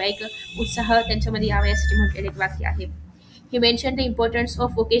आहे किंवा एक उत्साह त्यांच्यामध्ये यावा यासाठी म्हटलेलं एक वाक्य आहे. ही mention the importance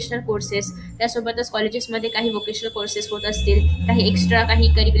of vocational courses. त्यासोबतच कॉलेजेसमध्ये काही वोकेशनल कोर्सेस होत असतील, काही एक्स्ट्रा काही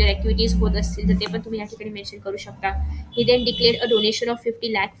करिक्युलर ॲक्टिव्हिटीज होत असतील, तर ते पण तुम्ही या ठिकाणी मेन्शन करू शकता. ही then declared a donation of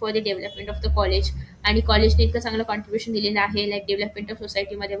 50 lakh for the development of the college. आणि कॉलेजने इतकं चांगलं कॉन्ट्रीब्युशन दिलेलं आहे लाईक डेव्हलपमेंट ऑफ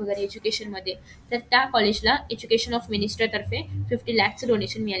सोसायटीमध्ये वगैरे एज्युकेशनमध्ये, तर त्या कॉलेजला एज्युकेशन ऑफ मिनिस्टरतर्फे 50 लाखचं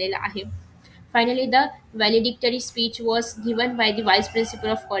डोनेशन मिळालेलं आहे. Finally the व्हॅलिडिक्टरी speech was given by the vice principle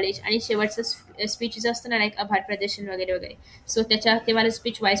of college. आणि शेवटचं स्पीच जे असतं ना लाईक आभार प्रदर्शन वगैरे वगैरे, सो त्याच्या तेव्हा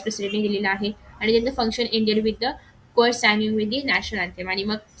स्पीच व्हाईस प्रेसिडेंटने दिलेलं आहे. आणि then the function ended with the course timing with the national anthem. आणि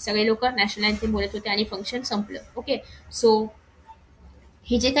मग सगळे लोक नॅशनल अँथेम बोलत होते आणि फंक्शन संपलं. ओके. सो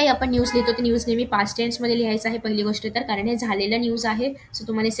हे जे काही आपण न्यूज लिहितो ते न्यूज नेहमी पास्ट टेन्समध्ये लिहायचं आहे पहिली गोष्ट तर, कारण हे झालेलं न्यूज आहे. सो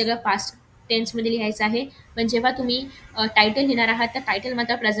तुम्हाला हे सगळं पास्ट टेन्समध्ये लिहायचं आहे. पण जेव्हा तुम्ही टायटल लिहिणार आहात तर टायटल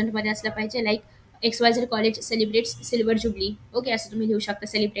मात्र प्रेझेंटमध्ये असलं पाहिजे. Like XYZ college celebrates silver jubilee. Okay, असं तुम्ही लिहू शकता.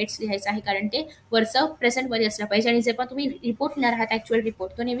 सेलिब्रेट्स लिहायचं आहे कारण ते वरचं प्रेझेंटमध्ये असलं पाहिजे. आणि जेव्हा तुम्ही रिपोर्ट लिहिणार आहात ॲक्च्युअल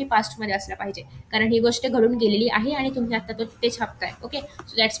रिपोर्ट तो नेहमी पास्टमध्ये असला पाहिजे, कारण ही गोष्ट घडून गेलेली आहे आणि तुम्ही आता तो ते छापताय. ओके,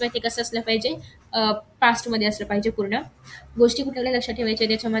 सो दॅट्स वाय ते कसं असलं पाहिजे, पास्टमध्ये असलं पाहिजे. पूर्ण गोष्टी कुठल्या लक्षात ठेवायच्या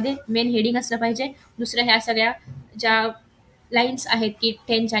त्याच्यामध्ये मेन हेडिंग असलं पाहिजे. दुसरं ह्या सगळ्या ज्या लाईन्स आहेत की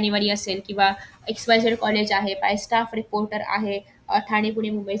 10 जानेवारी असेल किंवा XYZ कॉलेज आहे, बाय स्टाफ रिपोर्टर आहे, ठाणे पुणे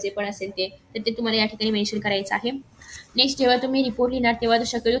मुंबई जे पण असेल ते, तर ते तुम्हाला या ठिकाणी मेन्शन करायचं आहे. नेक्स्ट जेव्हा तुम्ही रिपोर्ट लिहिणार तेव्हा तो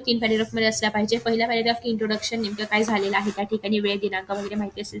शक्यतो 3 पॅरेग्राफमध्ये असला पाहिजे. पहिला पॅरेग्राफ की इंट्रोडक्शन, नेमकं काय झालेलं आहे त्या ठिकाणी, वेळ दिनांक वगैरे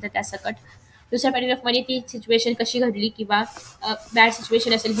माहिती असेल तर त्या सकट. दुसऱ्या पॅरेग्राफमध्ये ती सिच्युएशन कशी घडली किंवा बॅड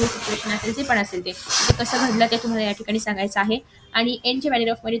सिच्युएशन असेल, गुड सिच्युएशन असेल, जे पण असेल ते कसं घडलं ते तुम्हाला या ठिकाणी सांगायचं आहे. आणि एंडच्या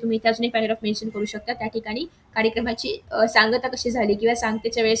पॅरेग्राफमध्ये तुम्ही इथे अजून एक पॅरेग्राफ मेन्शन करू शकता. त्या ठिकाणी कार्यक्रमाची सांगता कशी झाली किंवा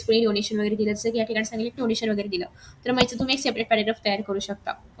सांगतेच्या वेळेस कोणी डोनेशन वगैरे दिलं, जसं की या ठिकाणी सांगितलं डोनेशन वगैरे दिलं, तर मग तुम्ही एक सेपरेट पॅरेग्राफ तयार करू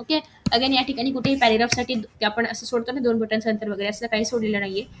शकता. ओके. अगेन या ठिकाणी कुठेही पॅरेग्राफसाठी आपण असं सोडतो ना 2 बटन्स अंतर वगैरे, असं काही सोडलेलं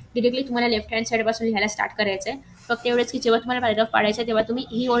नाहीये. डिरेक्टली तुम्हाला लेफ्ट हँड साईडपासून लिहायला स्टार्ट करायचं आहे. फक्त एवढंच की जेव्हा तुम्हाला पॅरेग्राफ पाडायचा तेव्हा तुम्ही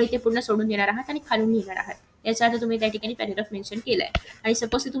ही ओळ इथे पूर्ण सोडून देणार आहात आणि खालून लिहिणार आहात. याचा अर्थ तुम्ही त्या ठिकाणी पॅरेग्राफ मेन्शन केलाय. आणि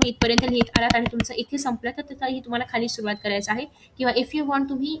सपोज तुम्ही इथपर्यंत लिहित आलात आणि तुमचं इथे संपलं तर तिथंही तुम्हाला खाली सुरुवात करायचं आहे. किंवा इफ यू वॉन्ट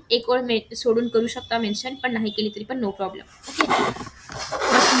तुम्ही एक ओळ सोडून करू शकता मेन्शन, पण नाही केली तरी पण नो प्रॉब्लेम. ओके.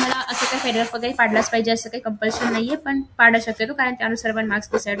 मग तुम्हाला असं काही पॅरेग्राफ वगैरे पाडलाच पाहिजे असं काही कंपल्शन नाहीये, पण पाडा शक्यतो, कारण त्यानुसार पण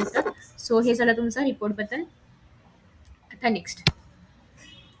मार्क्स डिसाईड होतात. सो हे झालं तुमचं रिपोर्टबद्दल. आता नेक्स्ट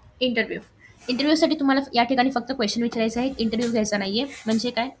इंटरव्ह्यू. इंटरव्ह्यूसाठी तुम्हाला या ठिकाणी फक्त क्वेश्चन विचारायचं आहे, इंटरव्ह्यू घ्यायचा नाहीये. म्हणजे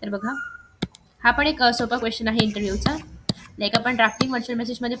काय तर बघा, हा पण एक सोपा क्वेश्चन आहे इंटरव्ह्यूचा. लाईक आपण ड्राफ्टिंग व्हर्च्युअल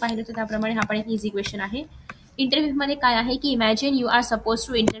मेसेजमध्ये पाहिलं तर त्याप्रमाणे हा पण एक इझी क्वेश्चन आहे. इंटरव्ह्यूमध्ये काय आहे की imagine you R suppose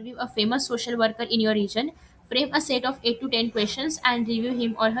to interview a famous social worker in your region. Frame a set of 8 to 10 questions and review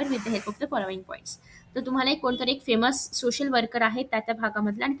him or her with the help of the following points. तर तुम्हाला एक कोणतरी एक famous social worker आहे त्या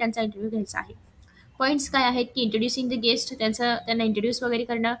भागामधला आणि त्यांचा interview घ्यायचा आहे. पॉईंट्स काय आहेत की इंट्रोड्युसिंग द गेस्ट, त्यांना इंट्रोड्यूस वगैरे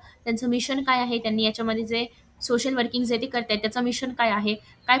करणं, त्यांचं मिशन काय आहे, त्यांनी याच्यामध्ये जे सोशल वर्किंग जे ते करतायत त्याचं मिशन काय आहे,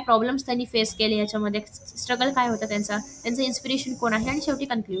 काय प्रॉब्लेम्स त्यांनी फेस केले, याच्यामध्ये स्ट्रगल काय होतं त्यांचं इन्स्पिरेशन कोण आहे, आणि शेवटी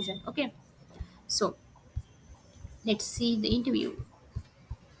conclusion. Okay. So let's see the interview.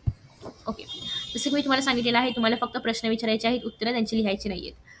 Okay. जसं की मी तुम्हाला सांगितलेलं आहे, तुम्हाला फक्त प्रश्न विचारायचे आहेत, उत्तरं त्यांची लिहायची नाही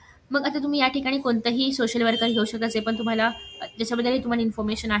आहेत. मग आता तुम्ही या ठिकाणी कोणतंही सोशल वर्कर घेऊ शकता, जे पण तुम्हाला ज्याच्याबद्दल तुम्हाला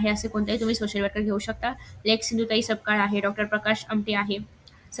इन्फॉर्मेशन आहे, असे कोणताही तुम्ही सोशल वर्कर घेऊ शकता. लेक सिंधुताई सपकाळ आहे, डॉक्टर प्रकाश आमटे आहे.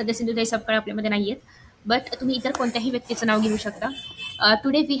 सध्या सिंधुताई सपकाळ आपल्यामध्ये नाही आहेत, बट तुम्ही इतर कोणत्याही व्यक्तीचं नाव घेऊ शकता.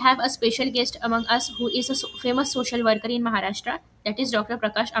 Today we have a special guest among us who is a famous social worker in Maharashtra, that is doctor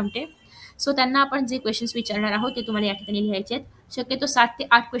Prakash Amte. So त्यांना आपण जे क्वेश्चन्स विचारणार आहोत ते तुम्हाला या ठिकाणी लिहायचे आहेत. शक्यतो 7 ते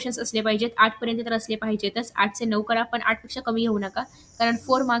 8 क्वेश्चन्स असले पाहिजेत. 8 पर्यंत तर असले पाहिजेतच. 8 से 9 करा, पण 8 पेक्षा कमी येऊ नका, कारण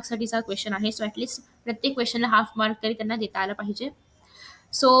 4 मार्क्ससाठीचा क्वेश्चन आहे. सो ॲटलिस्ट प्रत्येक क्वेश्चनला हाफ मार्क तरी त्यांना देता आला पाहिजे.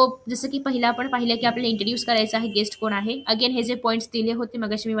 सो जसं की पहिला आपण पाहिलं की आपल्याला इंट्रोड्यूस करायचं आहे गेस्ट कोण आहे. अगेन हे जे पॉईंट्स दिले होते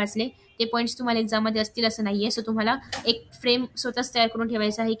मगाशी मी वाचले, ते पॉईंट्स तुम्हाला एक्झाममध्ये असतील असं नाही आहे. सो तुम्हाला एक फ्रेम स्वतःच तयार करून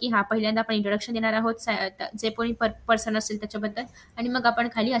ठेवायचं आहे की हा पहिल्यांदा आपण इंट्रोडक्शन देणार आहोत जे कोणी पर्सन असेल त्याच्याबद्दल, आणि मग आपण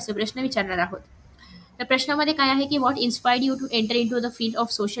खाली असे प्रश्न विचारणार आहोत. तर प्रश्नामध्ये काय आहे की what inspired you to enter in to the field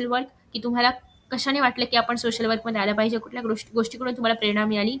of social work, की तुम्हाला कशाने वाटलं की आपण सोशल वर्कमध्ये आलं पाहिजे, कुठल्या गोष्टीकडून तुम्हाला प्रेरणा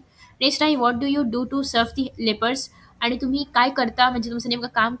मिळाली. नेक्स्ट आहे what do you do to serve the lepers, आणि तुम्ही काय करता, म्हणजे तुमचं नेमकं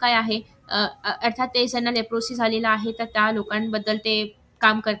काम काय आहे. अर्थात ते ज्यांना लेप्रोसी झालेलं आहे तर त्या लोकांबद्दल ते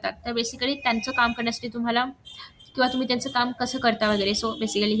काम करतात, तर बेसिकली त्यांचं काम करण्यासाठी तुम्हाला किंवा तुम्ही त्यांचं काम कसं करता वगैरे. सो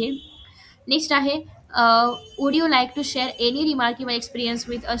बेसिकली हे. नेक्स्ट आहे would you like to share any remarkable experience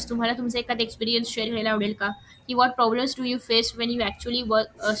with us, तुम्हाला तुमचा एखादा एक्सपिरियन्स शेअर करायला आवडेल का. की what problems do you face Wien you actually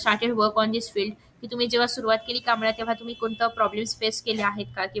started work on this field, की तुम्ही जेव्हा सुरुवात केली कामाला तेव्हा तुम्ही कोणतं प्रॉब्लेम्स फेस केले आहेत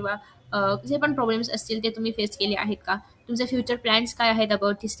का, किंवा जे पण प्रॉब्लेम्स असतील ते तुम्ही फेस केले आहेत का. तुमचे फ्युचर प्लॅन्स काय आहेत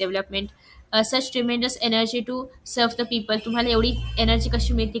about this development. Such tremendous energy to serve the people, तुम्हाला एवढी एनर्जी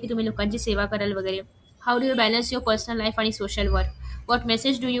कशी मिळते की तुम्ही लोकांची सेवा कराल वगैरे. How do you balance your personal life आणि social work. What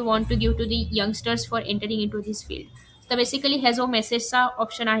message do you want to give to the youngsters for entering in to this field. तर बेसिकली हा जो मेसेजचा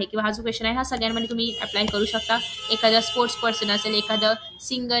ऑप्शन आहे किंवा हा जो क्वेश्चन आहे हा सगळ्यांमध्ये तुम्ही अप्लाय करू शकता. एखादा स्पोर्ट्स पर्सन असेल, एखादं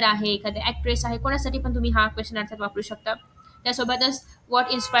सिंगर आहे, एखादं ॲक्ट्रेस आहे, कोणासाठी पण तुम्ही हा क्वेश्चन अर्थात वापरू शकता. त्यासोबतच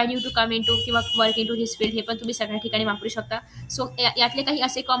what inspire you to come in to किंवा work in to this field, हे पण तुम्ही सगळ्या ठिकाणी वापरू शकता. सो यातले काही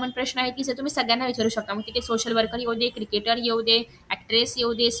असे कॉमन प्रश्न आहेत की जे तुम्ही सगळ्यांना विचारू शकता. मग तिथे सोशल वर्कर येऊ दे, क्रिकेटर येऊ दे, ॲक्ट्रेस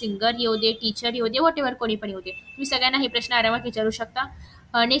येऊ दे, सिंगर येऊ दे, टीचर येऊ दे, वॉट एव्हर कोणी पण येऊ दे, तुम्ही सगळ्यांना हे प्रश्न आरामात विचारू शकता.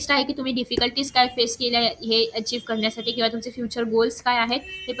 नेक्स्ट आहे की तुम्ही डिफिकल्टीज काय फेस केल्या हे अचीव्ह करण्यासाठी किंवा तुमचे फ्युचर गोल्स काय आहेत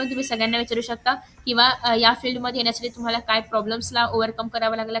हे पण तुम्ही सगळ्यांना विचारू शकता. किंवा या फील्डमध्ये येण्यासाठी तुम्हाला काय प्रॉब्लेम्सला ओव्हरकम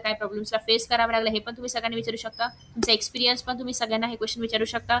करावं लागलं, काय प्रॉब्लेम्सला फेस करावं लागलं हे पण तुम्ही सगळ्यांना विचारू शकता. तुमचा एक्सपिरियन्स पण तुम्ही सगळ्यांना हे क्वेश्चन विचारू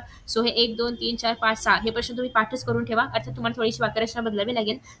शकता. सो हे 1, 2, 3, 4, 5, 6 हे प्रश्न तुम्ही पाठच करून ठेवा. अर्थात तुम्हाला थोडीशी वाक्यरचना बदलावी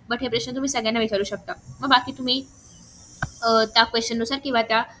लागेल, बट हे प्रश्न तुम्ही सगळ्यांना विचारू शकता. मग बाकी तुम्ही त्या क्वेश्चननुसार किंवा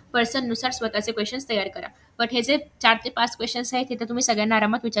त्या पर्सननुसार स्वतःचे क्वेश्चन्स तयार करा. बट हे जे 4 ते 5 क्वेश्चन्स आहेत ते तर तुम्ही सगळ्यांना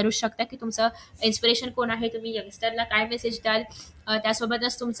आरामात विचारू शकता की तुमचं इन्स्पिरेशन कोण आहे, तुम्ही यंगस्टरला काय मेसेज द्याल,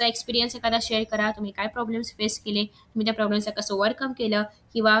 त्यासोबतच तुमचा एक्सपिरियन्स एखादा शेअर करा, तुम्ही काय प्रॉब्लेम्स फेस केले, तुम्ही त्या प्रॉब्लेम्सला कसं ओव्हरकम केलं,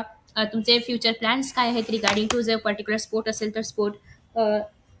 किंवा तुमचे फ्युचर प्लॅन्स काय आहेत रिगार्डिंग टू जर पर्टिक्युलर स्पोर्ट असेल तर स्पोर्ट,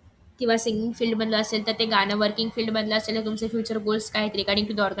 किंवा सिंगिंग फील्डमधलं असेल तर ते गाणं, वर्किंग फील्डमधलं असेल तर तुमचे फ्युचर गोल्स काय आहेत रिगार्डिंग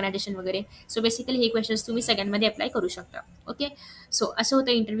टू द ऑर्गनायझेशन वगैरे. सो बेसिकली हे क्वेश्चन्स तुम्ही सगळ्यांमध्ये अप्लाय करू शकता. ओके, सो असं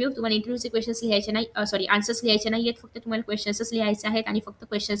होतं इंटरव्ह्यू. तुम्हाला इंटरव्ह्यूचे क्वेश्चन्स लिहायचे नाही, सॉरी आन्सर्स लिहायचे नाही आहेत, फक्त तुम्हाला क्वेश्चन्सच लिहायचे आहेत आणि फक्त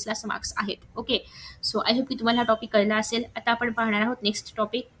क्वेश्चन्सलाच मार्क्स आहेत. ओके, सो आय होप की तुम्हाला हा टॉपिक कळला असेल. आता आपण पाहणार आहोत नेक्स्ट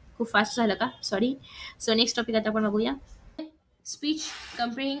टॉपिक. खूप फास्ट झालं का, सॉरी. सो नेक्स्ट टॉपिक आता आपण बघूया. स्पीच,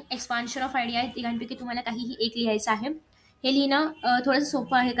 कंपेअरिंग, एक्सपान्शन ऑफ आयडिया आहेत तिघांपैकी तुम्हाला काहीही एक लिहायचं आहे. हे लिहिणं थोडंसं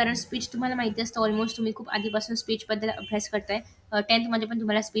सोपं आहे कारण स्पीच तुम्हाला माहिती असतं, ऑलमोस्ट तुम्ही खूप आधीपासून स्पीचबद्दल अभ्यास करताय. 10th मध्ये पण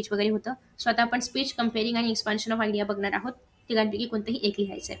तुम्हाला स्पीच वगैरे होतं. सो आता आपण स्पीच, कंपेअरिंग आणि एक्सपान्शन ऑफ आयडिया बघणार आहोत. तिघांपैकी कोणतंही एक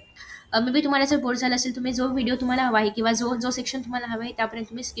लिहायचं आहे. मे बी तुम्हाला जर बोर झालं असेल, तुम्ही जो व्हिडिओ तुम्हाला हवा आहे किंवा जो सेक्शन तुम्हाला हवा आहे त्यापर्यंत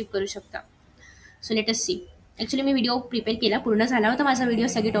तुम्ही स्किप करू शकता. So let us C. Actually मी व्हिडिओ प्रिपेअर केला, पूर्ण झाला होता माझा व्हिडिओ,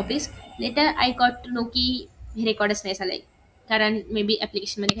 सगळे topics. Letter I got to know की हे रेकॉर्डच नाही झालं आहे कारण मे बी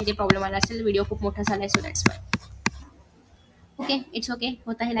ॲप्लिकेशनमध्ये काही प्रॉब्लेम आला असेल, व्हिडिओ खूप मोठा झाला आहे. So that's why. Okay, it's okay,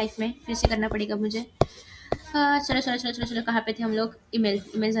 होता है लाइफ में, फिर से करना पड़ेगा मुझे. चलो चलो चलो चलो चलो, कहाँ पे थे हम लोग.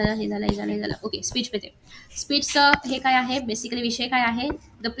 ईमेल झाला, हे झालं, हे झालं, हे झालं. ओके, स्पीच पे थे. स्पीचचं हे काय आहे, बेसिकली विषय काय आहे,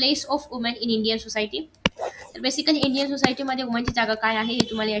 the place of women in Indian society. तर बेसिकली इंडियन सोसायटीमध्ये वुमनची जागा काय आहे हे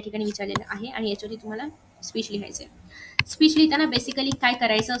तुम्हाला या ठिकाणी विचारलेलं आहे आणि याच्यावरती तुम्हाला स्पीच लिहायचं आहे. स्पीच लिहिताना बेसिकली काय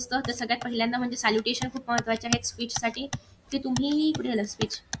करायचं असतं तर सगळ्यात पहिल्यांदा म्हणजे सॅल्युटेशन खूप महत्त्वाचे आहेत स्पीचसाठी. की तुम्ही कुठे गेलं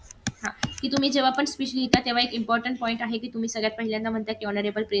स्पीच, हां, की तुम्ही जेव्हा पण स्पीच लिहिता तेव्हा एक इम्पॉर्टंट पॉईंट आहे की तुम्ही सगळ्यात पहिल्यांदा म्हणता की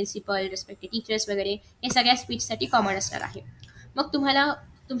ऑनरेबल प्रिन्सिपल, रेस्पेक्टेड टीचर्स वगैरे हे सगळ्या स्पीचसाठी कॉमन असणार आहे. मग तुम्हाला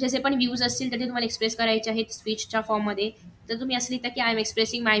तुमचे जे पण व्ह्यूज असतील तर ते तुम्हाला एक्सप्रेस करायचे आहेत स्पीचच्या फॉर्ममध्ये. तर तुम्ही असं लिहिता की I am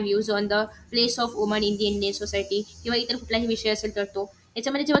expressing my views on the place of woman in the Indian society, किंवा इतर कुठलाही विषय असेल तर तो.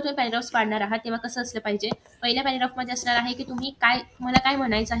 याच्यामध्ये जेव्हा तुम्ही पॅराग्राफ्स पाडणार आहात तेव्हा कसं असलं पाहिजे, पहिल्या पॅराग्राफमध्ये असणार आहे की तुम्हाला काय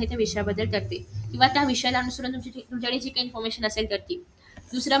म्हणायचं आहे त्या विषयाबद्दल तर ते, किंवा त्या विषयाला अनुसरून तुमच्याकडे जी काही इन्फॉर्मेशन असेल तर ती.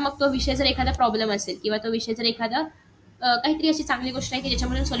 दुसरा, मग तो विषय जर एखादा प्रॉब्लेम असेल किंवा तो विषय जर एखादा काहीतरी अशी चांगली गोष्ट आहे की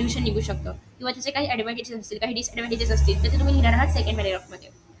ज्याच्यामधून सोल्युशन निघू शकतं, किंवा त्याचे काही ॲडव्हान्टेजेस असतील, काही डिसॲडव्हान्टेजेस असतील, तर ते तुम्ही लिहिणार आहात सेकंड पॅराग्राफमध्ये.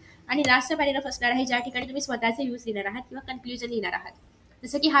 आणि लास्टचा पॅराग्राफ असणार आहे ज्या ठिकाणी तुम्ही स्वतःचे व्ह्यूज लिहिणार आहात किंवा कन्क्ल्युजन लिहिणार आहात.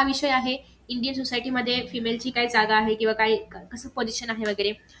 जसं की हा विषय आहे इंडियन सोसायटीमध्ये फिमेलची काय जागा आहे किंवा काय कसं पोझिशन आहे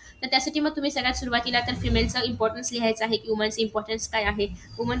वगैरे. तर त्यासाठी मग तुम्ही सगळ्यात सुरुवातीला तर फिमेलचं इम्पॉर्टन्स लिहायचं आहे की वुमनचं इम्पॉर्टन्स काय आहे,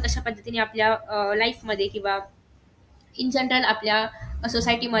 वुमन कशा पद्धतीने आपल्या लाईफमध्ये किंवा इन जनरल आपल्या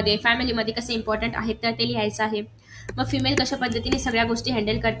सोसायटीमध्ये, फॅमिलीमध्ये कसे इम्पॉर्टंट आहेत तर ते लिहायचं आहे. मग फिमेल कशा पद्धतीने सगळ्या गोष्टी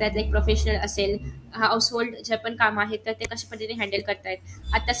हँडल करतायत, लाईक प्रोफेशनल असेल, हाऊसहोल्ड जे पण कामं आहेत तर ते कशा पद्धतीने हँडल करतायत.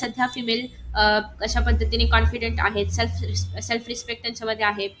 आता सध्या फिमेल कशा पद्धतीने कॉन्फिडंट आहेत, सेल्फ रिस्पेक्ट त्यांच्यामध्ये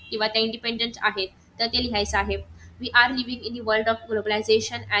आहे किंवा त्या इंडिपेंडंट आहेत तर ते लिहायचं आहे. We R living in the world of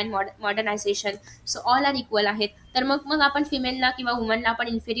globalisation and modernisation, so all R equal आहेत. तर मग आपण फिमेलला किंवा वुमनला आपण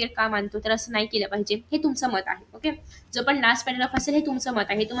इन्फेरियर का मानतो, तर असं नाही केलं पाहिजे. हे तुमचं मत आहे. ओके, जो पण लास्ट पॅराग्राफ असेल हे तुमचं मत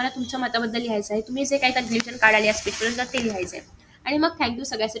आहे, तुम्हाला तुमच्या मताबद्दल लिहायचं आहे. तुम्ही जे काही कन्क्ल्युजन काढाले या स्पीचपर्यंत ते लिहायचं आहे. आणि मग थँक्यू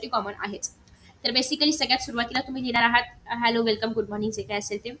सगळ्यासाठी कॉमन आहेच. तर बेसिकली सगळ्यात सुरुवातीला तुम्ही लिहिणार आहात हॅलो, वेलकम, गुड मॉर्निंग जे काय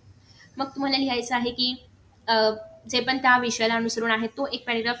असेल ते. मग तुम्हाला लिहायचं आहे की जे पण त्या विषयाला अनुसरून आहे तो एक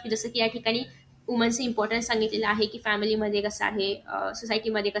पॅराग्राफ, जसं की या ठिकाणी वुमनचं इम्पॉर्टन्स सांगितलेलं आहे की फॅमिलीमध्ये कसं आहे,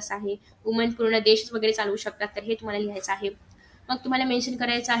 सोसायटीमध्ये कसं आहे, वुमन पूर्ण देश वगैरे चालवू शकतात, तर हे तुम्हाला लिहायचं आहे. मग तुम्हाला मेन्शन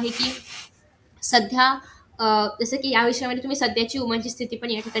करायचं आहे की सध्या जसं की या विषयामध्ये तुम्ही सध्याची वुमनची स्थिती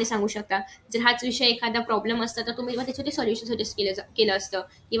पण या ठिकाणी सांगू शकता. जर हाच विषय एखादा प्रॉब्लेम असता तर तुम्ही त्याच्यासाठी सोल्युशन सजेस्ट केलं असतं,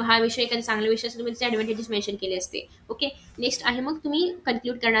 किंवा हा विषय एखादा चांगला विषय असतो तुम्ही त्याचे ॲडव्हान्टेजेस मेन्शन केले असते. ओके, नेक्स्ट आहे मग तुम्ही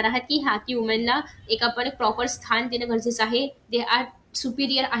कन्क्लूड करणार आहात की वुमेनला एक आपण प्रॉपर स्थान देणं गरजेचं आहे, दे आर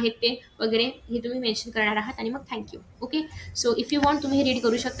सुपिरियर आहेत ते वगैरे, हे तुम्ही मेन्शन करणार आहात. आणि मग thank you. Okay, so if you want तुम्ही रीड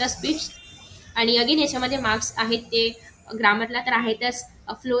करू शकता स्पीच. आणि अगेन याच्यामध्ये मार्क्स आहेत ते ग्रामरला तर आहेतच,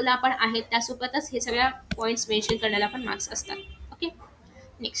 फ्लोला पण आहेत, त्यासोबतच हे सगळ्या पॉईंट्स मेन्शन करण्याला पण मार्क्स असतात. ओके,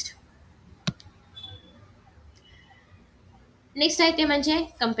 नेक्स्ट आहे ते म्हणजे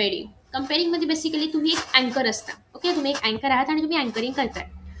कंपेअरिंगमध्ये बेसिकली तुम्ही एक अँकर असता. ओके, तुम्ही एक अँकर आहात आणि तुम्ही अँकरिंग करताय.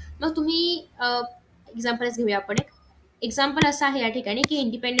 मग तुम्ही एक्झाम्पल्स घेऊया आपण एक. एक्झाम्पल असं आहे या ठिकाणी की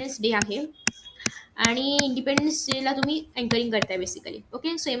इंडिपेंडन्स डे आहे आणि इंडिपेंडन्स डेला तुम्ही अँकरिंग करताय basically.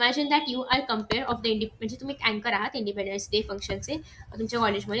 Okay, so imagine that you R compare of the म्हणजे तुम्ही एक अँकर आहात इंडिपेंडन्स डे फंक्शनचे तुमच्या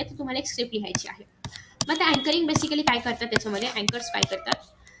कॉलेजमध्ये, तर तुम्हाला एक स्क्रिप्ट लिहायची आहे. मग त्या अँकरिंग बेसिकली काय करतात त्याच्यामध्ये, अँकर्स काय करतात,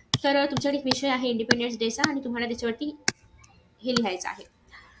 तर तुमच्याकडे एक विषय आहे इंडिपेंडन्स डेचा आणि तुम्हाला त्याच्यावरती हे लिहायचं आहे.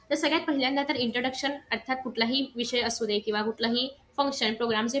 तर सगळ्यात पहिल्यांदा तर इंट्रोडक्शन, अर्थात कुठलाही विषय असू दे किंवा कुठलाही फंक्शन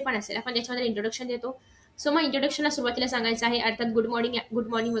प्रोग्राम जे पण असेल आपण त्याच्यामध्ये इंट्रोडक्शन देतो. सो मग इंट्रोडक्शनला सुरुवातीला सांगायचं आहे, अर्थात गुड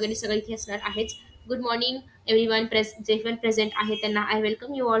मॉर्निंग वगैरे सगळं इथे असणार आहेच. गुड मॉर्निंग एव्हरीवन, जे पण प्रेझेंट आहे त्यांना I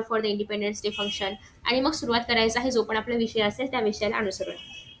welcome you all for the independence day function. आणि मग सुरुवात करायचं आहे जो पण आपला विषय असेल त्या विषयाला अनुसरून.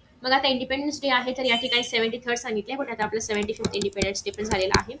 मग आता इंडिपेंडन्स डे आहे तर या ठिकाणी 73rd सांगितले, पण आता आपलं 75th इंडिपेंडन्स डे पण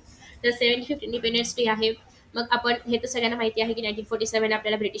झालेला आहे. तर 75th इंडिपेंडन्स डे आहे. मग आपण हे तर सगळ्यांना माहिती आहे की 1947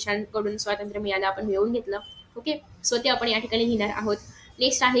 आपल्याला ब्रिटिशांकडून स्वातंत्र्य मिळालं, आपण मिळवून घेतलं. ओके, सो ते आपण या ठिकाणी लिहिणार आहोत.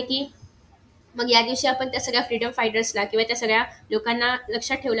 नेक्स्ट आहे की मग या दिवशी आपण त्या सगळ्या फ्रीडम फायटर्सला किंवा त्या सगळ्या लोकांना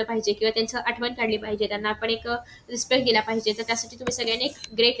लक्षात ठेवलं पाहिजे किंवा त्यांचं आठवण काढली पाहिजे, त्यांना आपण एक रिस्पेक्ट दिला पाहिजे. तर त्यासाठी तुम्ही सगळ्यांनी एक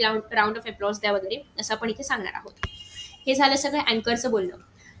ग्रेट राऊंड ऑफ अप्लॉज द्या वगैरे असं आपण इथे सांगणार आहोत. हे झालं सगळं अँकरचं बोलणं.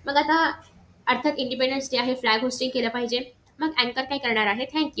 मग आता अर्थात इंडिपेंडन्स डे आहे, फ्लॅग होस्टिंग केलं पाहिजे. मग अँकर काय करणार आहे,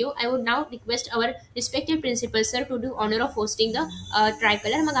 thank you, I would now request our respected principal sir to do honour of hosting the try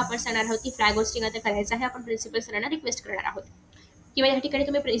colour. मग आपण सांगणार आहोत की फ्लॅग होस्टिंग आता करायचं आहे, आपण प्रिन्सिपल सरांना रिक्वेस्ट करणार आहोत. किंवा या ठिकाणी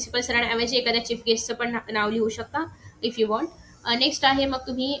तुम्ही प्रिन्सिपल सरांऐवजी एखाद्या चीफ गेस्टचं पण नाव लिहू शकता इफ यू वॉन्ट. नेक्स्ट आहे मग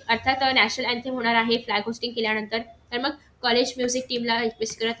तुम्ही अर्थात नॅशनल अँथेम होणार आहे फ्लॅग होस्टिंग केल्यानंतर. तर मग कॉलेज म्युझिक टीमला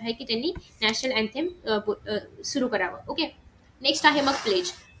रिक्वेस्ट करत आहे की त्यांनी नॅशनल अँथेम सुरू करावं. ओके, नेक्स्ट आहे मग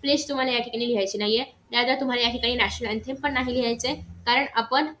प्लेज. प्लेज तुम्हाला या ठिकाणी लिहायची नाहीये, त्यानंतर तुम्हाला या ठिकाणी नॅशनल अँथेम पण नाही लिहायचंय, कारण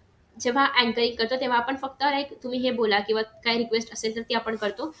आपण जेव्हा अँकरिंग करतो तेव्हा आपण फक्त लाईक तुम्ही हे बोला किंवा काय रिक्वेस्ट असेल तर ती आपण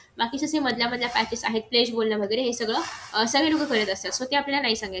करतो. बाकीचे जे मधल्या पॅचेस आहेत प्लेज बोलणं वगैरे हे सगळं सगळे लोक करत असतात. सो ते आपल्याला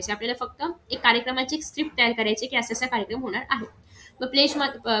नाही सांगायचे, आपल्याला फक्त एक कार्यक्रमाची एक स्क्रिप्ट तयार करायची की असा कार्यक्रम होणार आहे. मग प्लेज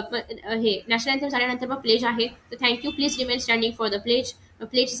हे नॅशनल अँथेम झाल्यानंतर मग प्लेज आहे, तर thank you please remain standing for the pledge.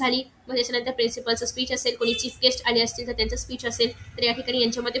 Pledge झाली. मग त्याच्यानंतर प्रिन्सिपलचं स्पीच असेल, कोणी चीफ गेस्ट आले असतील तर त्यांचं स्पीच असेल. तर या ठिकाणी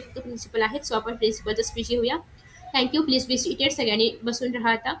यांच्यामध्ये फक्त प्रिन्सिपल आहेत, सो आपण प्रिन्सिपलचं स्पीच घेऊया. Thank you please be seated. सगळ्यांनी बसून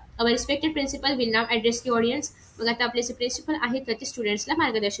राहा आता. Our respected principal will now address the audience. मग आता आपले जे प्रिन्सिपल आहेत तर ते स्टुडंट्सला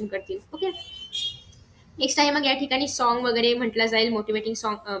मार्गदर्शन करतील. ओके, नेक्स्ट आहे मग या ठिकाणी सॉन्ग वगैरे म्हटलं जाईल, मोटिवेटिंग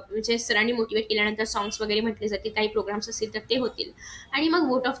सॉन्ग म्हणजे सरांनी मोटिवेट केल्यानंतर सॉंग्स वगैरे म्हटले जातील, काही प्रोग्राम्स असतील तर ते होतील. आणि मग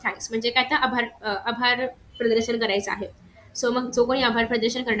वोट ऑफ थँक्स म्हणजे काय, आता आभार प्रदर्शन करायचं आहे. सो मग जो कोणी आभार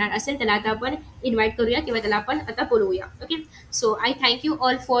प्रदर्शन करणार असेल त्याला आता आपण इन्व्हाइट करूया किंवा त्याला आपण आता बोलवूया. Okay, so I thank you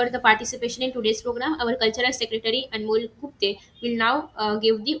all for the participation in today's programme. Our cultural secretary Anmol Gupte will now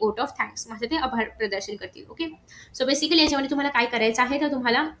give the vote of thanks. माझं ते आभार प्रदर्शन करतील. ओके, सो बेसिकली याच्यामध्ये तुम्हाला काय करायचं आहे, तर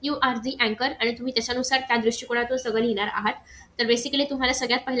तुम्हाला यू आर दी अँकर आणि तुम्ही त्याच्यानुसार त्या दृष्टिकोनातून सगळं लिहिणार आहात. तर बेसिकली तुम्हाला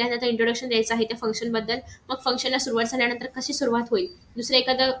सगळ्यात पहिल्यांदा तर इंट्रोडक्शन द्यायचं आहे त्या फंक्शनबद्दल. मग फंक्शनला सुरुवात झाल्यानंतर कशी सुरुवात होईल, दुसरं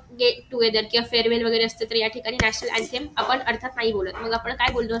एखादं गेट टुगेदर किंवा फेअरवेल वगैरे असतं तर या ठिकाणी नॅशनल अँथेम आपण अर्थात नाही बोलत, मग आपण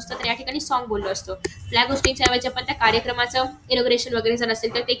काय बोललो असतो तर या ठिकाणी सॉन्ग बोललो असतो. फ्लॅग होस्टिंगच्या ऐवजी आपण त्या कार्यक्रमाचं इनॉग्रेशन वगैरे जर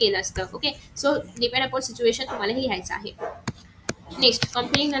असेल तर ते केलं असतं. Okay, so depend upon situation तुम्हाला हे लिहायचं आहे. नेक्स्ट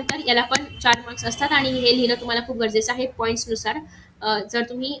कंप्लेनिंग नंतर याला पण 4 मार्क्स असतात आणि हे लिहिणं तुम्हाला खूप गरजेचं आहे पॉईंट्सनुसार, जर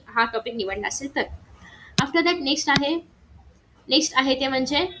तुम्ही हा टॉपिक निवडला असेल तर. आफ्टर दॅट नेक्स्ट आहे ते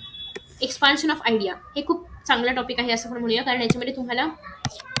म्हणजे एक्सपान्शन ऑफ आयडिया. हे खूप चांगला टॉपिक आहे असं पण म्हणूया, कारण याच्यामध्ये तुम्हाला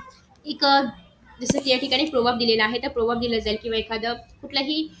एक जसं की या ठिकाणी प्रोवर्ब दिलेला आहे, तर प्रोवर्ब दिलं जाईल किंवा एखादं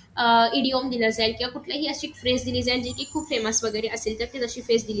कुठलाही इडिओम दिलं जाईल किंवा कुठलाही अशी फ्रेज दिली जाईल जी की खूप फेमस वगैरे असेल तर ती तशी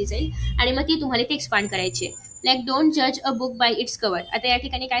फ्रेज दिली जाईल आणि मग ती तुम्हाला ते एक्सपांड करायची आहे. लाईक डोंट जज a book by its cover. आता या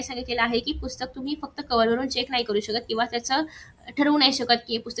ठिकाणी काय सांगितलेलं आहे की पुस्तक तुम्ही फक्त कव्हरवरून चेक नाही करू शकत किंवा त्याचं ठरवू नाही शकत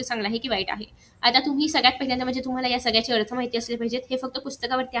की हे पुस्तक चांगलं आहे की वाईट आहे. आता तुम्ही सगळ्यात पहिल्यांदा म्हणजे तुम्हाला या सगळ्याची अर्थ माहिती असले पाहिजेत. हे फक्त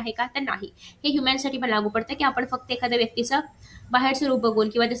पुस्तकावरती आहे का, तर नाही. हे ह्युमॅनसाठी पण लागू पडतं की आपण फक्त एखाद्या व्यक्तीचं बाहेरचं रूप बघून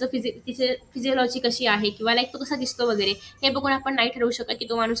किंवा त्याचं तिचे फिजिओलॉजी कशी आहे किंवा लाईक तो कसा दिसतो वगैरे हे बघून आपण नाही ठरवू शकत की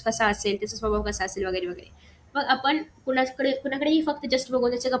तो माणूस कसा असेल, त्याचा स्वभाव कसा असेल वगैरे वगैरे. मग आपण कुणाकडेही फक्त जस्ट बघून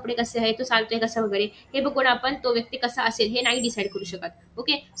त्याचे कपडे कसे आहेत, तो चालतोय कसा वगैरे हे बघून आपण तो व्यक्ती कसा असेल हे नाही डिसाईड करू शकत.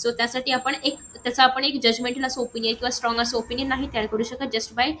 ओके, सो त्यासाठी आपण आपण एक जजमेंटल असं ओपिनियन किंवा स्ट्रॉंग असं ओपिनियन नाही तयार करू शकत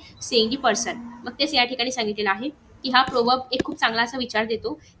just by seeing the person. मग तेच या ठिकाणी सांगितलेलं आहे की हा प्रोवर्ब एक खूप चांगला असा विचार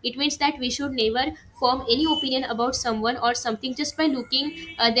देतो. It means that we should never form any opinion about someone or something just by looking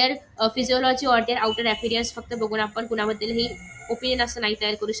there physiology or their outer अपीरियन्स. फक्त बघून आपण कुणाबद्दलही ओपिनियन असं नाही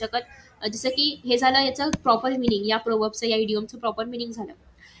तयार करू शकत. जसं की हे झालं याचं प्रॉपर मिनिंग, या प्रोवर्बचं या इडिओमचं प्रॉपर मिनिंग झालं.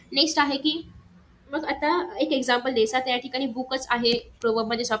 नेक्स्ट आहे की मग आता एक एक्झाम्पल द्यायचा, त्या ठिकाणी बुकच आहे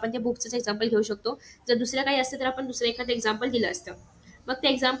प्रोवर्बमध्ये, सो आपण त्या बुकचंच एक्झाम्पल घेऊ शकतो. जर दुसरं काही असतं तर आपण दुसरं एखादं एक्झाम्पल दिलं असतं. मग त्या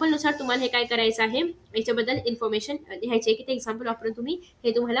एक्झाम्पलनुसार तुम्हाला हे काय करायचं आहे, याच्याबद्दल इन्फॉर्मेशन लिहायची आहे की ते एक्झाम्पल वापरून तुम्ही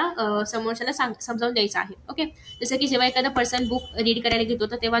हे तुम्हाला समोरच्याला समजावून द्यायचं आहे. ओके. जसं की जेव्हा एखादा पर्सन बुक रीड करायला घेतो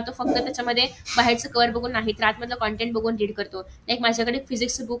तर तेव्हा तो फक्त त्याच्यामध्ये बाहेरचं कवर बघून नाही तर आतमधलं कॉन्टेंट बघून रीड करतो. लाईक माझ्याकडे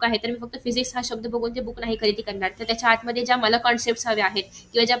फिजिक्सचं बुक आहे तर मी फक्त फिजिक्स हा शब्द बघून ते बुक नाही खरेदी करणार, तर त्याच्या आतमध्ये ज्या मला कॉन्सेप्ट हवे आहेत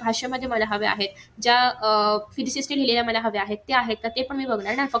किंवा ज्या भाषेमध्ये मला हवे आहेत, ज्या फिजिसिस्टने लिहिलेल्या मला हव्या आहेत त्या आहेत का ते पण मी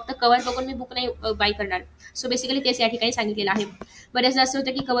बघणार ना, फक्त कवर बघून मी बुक नाही बाय करणार. सो बेसिकली तेच या ठिकाणी सांगितलेलं आहे. बऱ्याचदा असं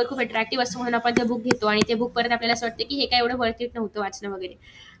होतं की कवर खूप अट्रॅक्टिव्ह असतो म्हणून आपण ते बुक घेतो आणि ते बुक परत आपल्याला असं वाटतं की हे काय एवढं वर्थ इट नव्हतं वाचणं वगैरे.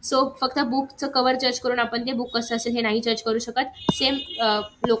 सो फक्त बुकचं कवर जज करून आपण ते बुक कसं असेल हे नाही जज करू शकत. सेम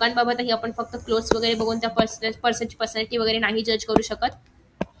लोकांबाबतही आपण फक्त क्लोथ्स वगैरे बघून त्या पर्सनची पर्सनॅलिटी वगैरे नाही जज करू शकत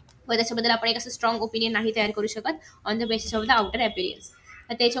व त्याच्याबद्दल आपण एक असं स्ट्रॉंग ओपिनियन नाही तयार करू शकत on the basis of the outer अपीरियन्स.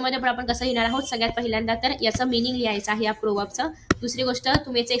 तर त्याच्यामध्ये पण आपण कसं लिहिणार आहोत, सगळ्यात पहिल्यांदा तर याचं मिनिंग लिहायचं आहे या प्रोवर्बचं. दुसरी गोष्ट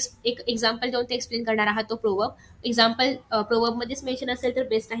तुम्ही एक एक्झाम्पल देऊन ते एक्सप्लेन करणार आहात तो प्रोवर्ब. एक्झाम्पल प्रोवर्बमध्येच मेन्शन असेल तर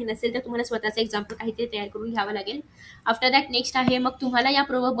बेस्ट आहे, नसेल तर तुम्हाला स्वतःचं एक्झाम्पल काहीतरी तयार करून घ्यावं लागेल. आफ्टर दॅट नेक्स्ट आहे मग तुम्हाला या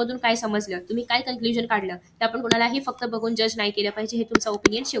प्रोवर्बमधून काय समजलं, तुम्ही काय कन्क्ल्युजन काढलं, ते आपण कोणालाही फक्त बघून जज नाही केलं पाहिजे, हे तुमचा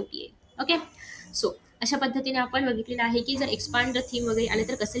ओपिनियन शेवटी आहे. ओके. सो अशा पद्धतीने आपण बघितलेलं आहे की जर एक्सपांड द थीम वगैरे आले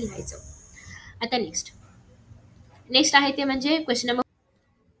तर कसं लिहायचं. आता नेक्स्ट आहे ते म्हणजे क्वेश्चन नंबर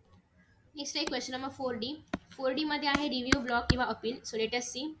 4D. 4D मध्ये आहे रिव्ह्यू, ब्लॉग किंवा appeal. So let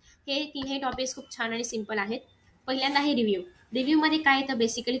us C. हे तिन्ही टॉपिक्स खूप छान आणि सिंपल आहेत. पहिल्यांदा आहे रिव्ह्यू. रिव्ह्यूमध्ये काय येतं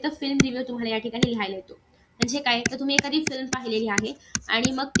बेसिकली तर फिल्म रिव्ह्यू तुम्हाला या ठिकाणी लिहायला येतो. म्हणजे काय तर तुम्ही एखादी फिल्म पाहिलेली आहे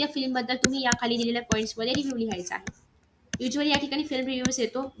आणि मग त्या फिल्मबद्दल तुम्ही या खाली दिलेल्या पॉईंट्समध्ये रिव्ह्यू लिहायचा आहे. युजली या ठिकाणी फिल्म रिव्ह्यूज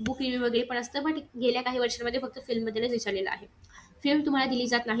येतो, बुक रिव्ह्यू वगैरे पण असतं, बट गेल्या काही वर्षांमध्ये फक्त फिल्मबद्दलच विचारलेलं आहे. फिल्म तुम्हाला दिली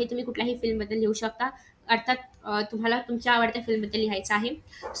जात नाही, तुम्ही कुठल्याही फिल्मबद्दल लिहू शकता. अर्थात तुम्हाला तुमच्या आवडत्या फिल्मबद्दल लिहायचं आहे.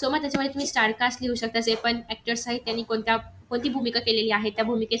 सो मग त्याच्यामध्ये तुम्ही स्टारकास्ट लिहू शकता, जे पण ॲक्टर्स आहेत त्यांनी कोणती भूमिका केलेली आहे, त्या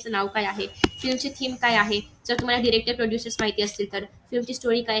भूमिकेचं नाव काय आहे, फिल्मची थीम काय आहे, जर तुम्हाला डिरेक्टर प्रोड्युसर्स माहिती असतील तर, फिल्मची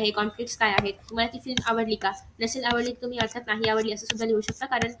स्टोरी काय आहे, कॉन्फ्लिक्ट्स काय आहेत, तुम्हाला ती फिल्म आवडली का, नसेल आवडली तुम्ही अर्थात नाही आवडली असं सुद्धा लिहू शकता.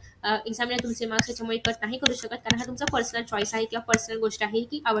 कारण एक्झामला तुमचे मार्क्स याच्यामुळे कट नाही करू शकत, कारण हा तुमचा पर्सनल चॉईस आहे किंवा पर्सनल गोष्ट आहे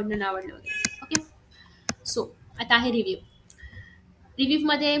की आवडणं ना आवडलं वगैरे. ओके. सो आता आहे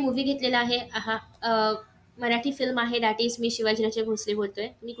रिव्ह्यूमध्ये मूवी घेतलेला आहे हा मराठी फिल्म आहे, that is me Shivajiraje Bhosale बोलतोय.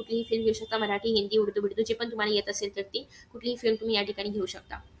 तुम्ही कुठलीही फिल्म घेऊ शकता, मराठी, हिंदी, उर्दू जे पण तुम्हाला येत असेल तर ती कुठलीही फिल्म तुम्ही या ठिकाणी घेऊ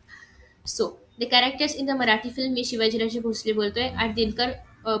शकता. So the characters in the Marathi film मी शिवाजीराजे भोसले बोलतोय ॲट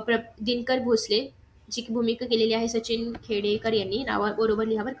दिनकर भोसले, जी भूमिका केलेली आहे सचिन खेडेकर यांनी. नावाबरोबर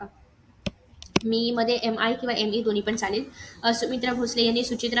लिहा बरं का. मी मध्ये MI किंवा ME दोन्ही पण चालेल. सुमित्रा भोसले यांनी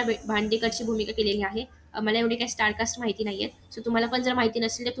सुचित्रा भांडेकरची भूमिका केलेली आहे. मला एवढी काही स्टारकास्ट माहिती नाही आहे. सो तुम्हाला पण जर माहिती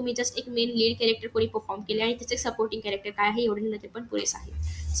नसेल तर तुम्ही जस्ट एक मेन लीड कॅरेक्टर कोणी परफॉर्म केले आणि त्याचे सपोर्टिंग कॅरेक्टर काय आहे एवढं लिहिलं ते पण पुरेसं आहे.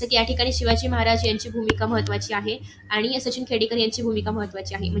 जसं की या ठिकाणी शिवाजी महाराज यांची भूमिका महत्त्वाची आहे आणि सचिन खेडेकर यांची भूमिका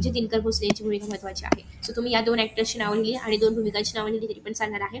महत्त्वाची आहे, म्हणजे दिनकर भोसले यांची भूमिका महत्त्वाची आहे. सो तुम्ही या 2 ॲक्टर्सची नावं लिहिली आणि 2 भूमिकांची नावं लिहिली तरी पण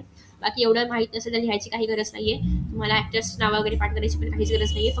चालणार आहे. बाकी एवढं माहीत नसेल तर लिहायची काही गरज नाहीये. तुम्हाला ॲक्टर्स नावं वगैरे पाठ करायची पण काहीच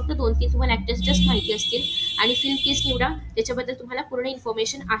गरज नाहीये. फक्त 2-3 तुम्हाला ॲक्टर्स जस्ट माहिती असतील आणि फिल्म केस निवडा त्याच्याबद्दल तुम्हाला पूर्ण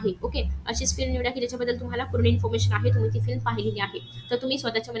इन्फॉर्मेशन आहे. ओके. अशीच फिल्म निवडा की त्याच्याबद्दल तुम्हाला पूर्ण इन्फॉर्मेशन आहे, तुम्ही ती फिल्म पाहिलेली आहे, तर तुम्ही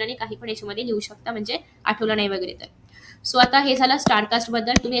स्वतःच्या मनाने काही पण याच्यामध्ये लिहू शकता, म्हणजे आठवलं नाही वगैरे तर. सो आता हे झालं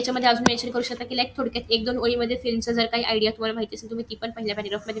स्टारकास्टबद्दल. तुम्ही याच्यामध्ये अजून मेन्शन करू शकता की लाईक थोडक्यात 1-2 ओळीमध्ये फिल्मचं जर काही आयडिया तुम्हाला माहिती असेल तुम्ही ती पण पहिल्या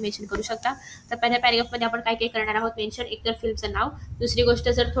पॅरेग्राफमध्ये मेन्शन करू शकता. तर पहिल्या पॅरेग्राफमध्ये आपण काय काय करणार आहोत मेन्शन, एक तर फिल्मचं नाव, दुसरी गोष्ट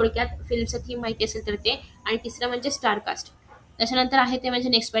जर थोडक्यात फिल्मचं थीम माहिती असेल तर ते, आणि तिसरं म्हणजे स्टारकास्ट. त्याच्यानंतर आहे ते म्हणजे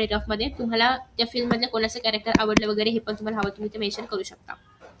नेक्स्ट पॅरेग्राफमध्ये तुम्हाला त्या फिल्ममधल्या कोणाचं कॅरेक्टर आवडलं वगैरे हे पण तुम्हाला हवं तुम्ही ते मेन्शन करू शकता.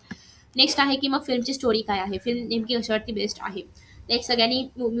 नेक्स्ट आहे की मग फिल्मची स्टोरी काय आहे, फिल्म नेमकी कशावरती बेस्ड आहे. लाईक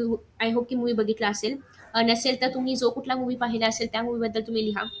सगळ्यांनी आय होप की मूवी बघितला असेल, नसेल तर तुम्ही जो कुठला मूवी पाहिला असेल त्या मूवीबद्दल तुम्ही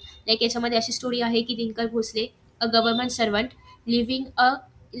लिहा. लाईक याच्यामध्ये अशी स्टोरी आहे की दिनकर भोसले, अ government servant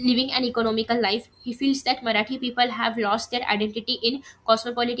living an economical life. He feels that Marathi people have lost there identity in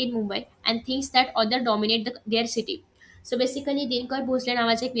cosmopolitan Mumbai and thinks that other dominate there city. So basically Dinkar Bhosale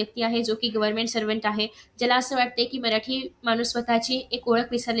नावाचा एक व्यक्ती आहे जो की गव्हर्नमेंट सर्वंट आहे, ज्याला असं वाटते की मराठी माणूस स्वतःची एक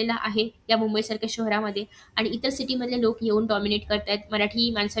ओळख विसरलेला आहे या मुंबईसारख्या शहरामध्ये आणि इतर सिटीमधले लोक येऊन डॉमिनेट करतायत, मराठी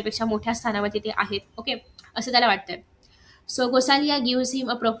माणसापेक्षा मोठ्या स्थानावरती ते आहेत. ओके. असं त्याला वाटतंय. So Gosalia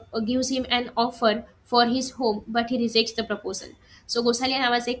gives him an offer for his home but he rejects the proposal. So Gosalia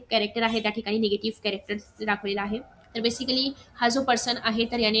नावाचं एक कॅरेक्टर आहे त्या ठिकाणी, निगेटिव्ह कॅरेक्टर दाखवलेला आहे. तर बेसिकली हा जो पर्सन आहे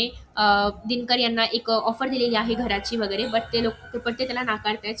तर याने दिनकर यांना एक ऑफर दिलेली आहे घराची वगैरे, बट ते त्याला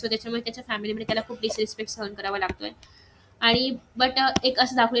नाकारतायत. सो त्याच्यामुळे त्याच्या फॅमिलीमध्ये त्याला खूप डिसरिस्पेक्ट सहन करावा लागतोय. आणि बट एक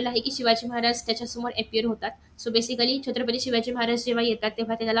असं दाखवलेलं आहे की शिवाजी महाराज त्याच्यासमोर अपिअर होतात. सो बेसिकली छत्रपती शिवाजी महाराज जेव्हा येतात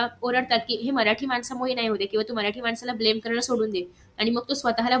तेव्हा ते त्याला ओरडतात की हे मराठी माणसामुळे नाही होते किंवा तू मराठी माणसाला ब्लेम करणं सोडून दे, आणि मग तो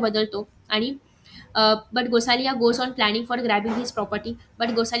स्वतःला बदलतो आणि but Gosalia goes on planning for grabbing his property.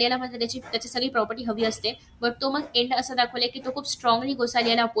 But गोसालियाला म्हणजे त्याची सगळी प्रॉपर्टी हवी असते. बट तो मग एंड असं दाखवलंय की तो खूप स्ट्रॉंगली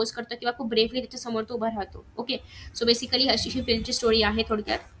गोसालियाला अपोज करतो किंवा खूप ब्रेवली त्याच्यासमोर तो उभा राहतो. ओके, सो बेसिकली अशी ही फिल्मची स्टोरी आहे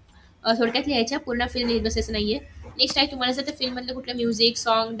थोडक्यात. थोडक्यात लिहायच्या, पूर्ण फिल्म लिहित बसायचं नाहीये. नेक्स्ट आहे, तुम्हाला जर त्या फिल्ममधलं कुठलं म्युझिक,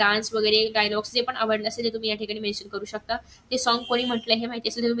 सॉन्ग, डान्स वगैरे डायलॉग्स जे पण आवडलं असेल ते तुम्ही या ठिकाणी मेन्शन करू शकता. ते सॉन्ग कोणी म्हटलं हे माहिती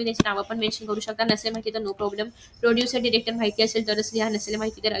असेल तर तुम्ही त्याची नावं पण मेन्शन करू शकता. नसेल माहिती तर नो प्रॉब्लेम. प्रोड्युसर, डिरेक्टर माहिती असेल तरच लिहा, नसेल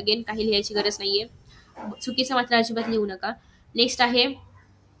माहिती तर अगेन काही लिहायची गरज नाहीये. चुकीचं मात्र अजिबात लिहू नका. नेक्स्ट आहे,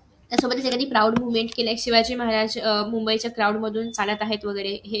 त्यासोबतच एखादी प्राऊड मुवमेंट केलाय. शिवाजी महाराज मुंबईच्या क्राऊडमधून चालत आहेत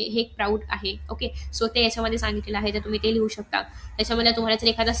वगैरे, हे एक प्राऊड आहे. ओके, सो ते याच्यामध्ये सांगितलेलं आहे, तर तुम्ही ते लिहू शकता. त्याच्यामध्ये तुम्हाला जर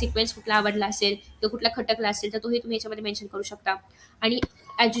एखादा सिक्वेन्स कुठला आवडला असेल किंवा कुठला खटकला असेल तर तोही तुम्ही याच्यामध्ये मेन्शन करू शकता. आणि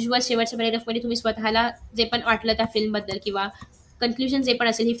ॲज युजल शेवटच्या पॅरेग्राफमध्ये तुम्ही स्वतःला जे पण वाटलं त्या फिल्मबद्दल किंवा कन्क्लुजन जे पण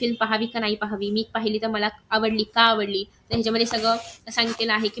असेल, ही फिल्म पाहावी का नाही पाहावी, मी पाहिली तर मला आवडली का आवडली, तर ह्याच्यामध्ये सगळं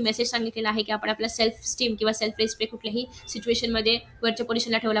सांगितलेलं आहे की मेसेज सांगितलेला आहे की आपण आपला सेल्फ स्टीम किंवा सेल्फ रिस्पेक्ट कुठल्याही सिच्युएशनमध्ये वरच्या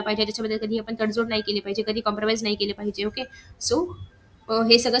पोझिशनला ठेवला पाहिजे. त्याच्यामध्ये कधी आपण तडजोड नाही केली पाहिजे, कधी कॉम्प्रोमाइज नाही केले पाहिजे. ओके, सो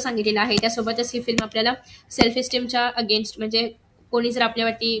हे सगळं सांगितलेलं आहे. त्यासोबतच ही फिल्म आपल्याला सेल्फ इस्टीमच्या अगेन्स्ट, म्हणजे कोणी जर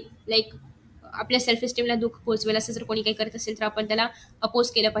आपल्यावरती लाईक आपल्या सेल्फ इस्टीमला दुःख पोहोचवेल असं जर कोणी काही करत असेल तर आपण त्याला अपोज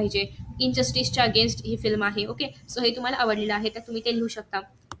केलं पाहिजे. इनजस्टिसच्या अगेन्स्ट ही फिल्म आहे. ओके, सो हे तुम्हाला आवडलेलं आहे तर तुम्ही ते लिहू शकता.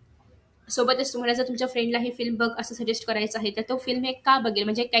 सोबतच तुम्हाला जर तुमच्या फ्रेंडला हे फिल्म बघ असं सजेस्ट करायचं आहे तर तो फिल्म हे का बघेल,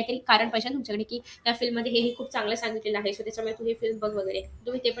 म्हणजे काहीतरी कारण पाहिजे ना तुमच्याकडे की या फिल्ममध्ये हे खूप चांगलं सांगितलेलं आहे, सो त्याच्यामुळे तू हे फिल्म बघ वगैरे,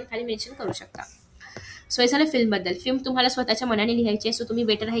 तुम्ही ते पण खाली मेन्शन करू शकता. सो हे झालं फिल्मबद्दल. फिल्म तुम्हाला स्वतःच्या मनाने लिहायची आहे, सो तुम्ही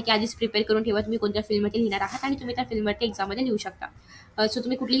बेटर आहे की आधीच प्रिपेअर करून ठेवा तुम्ही कोणत्या फिल्ममध्ये लिहिणार आहात आणि तुम्ही त्या फिल्मवरती एक्झाममध्ये लिहू शकता. सो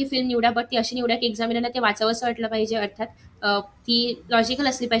तुम्ही कुठलीही फिल्म निवडा, बट ती अशी निवडा की एक्झामिनरला ते वाचावं असं वाटलं पाहिजे. अर्थात ती लॉजिकल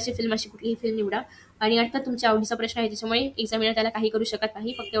असली पाहिजे फिल्म, अशी कुठलीही फिल्म निवडा. आणि अर्थात तुमच्या आवडीचा प्रश्न आहे त्याच्यामुळे एक्झामिनर त्याला काही करू शकत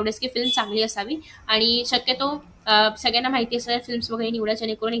नाही, फक्त एवढंच की फिल्म चांगली असावी. आणि शक्यतो सगळ्यांना माहिती असणाऱ्या फिल्म्स वगैरे निवडा,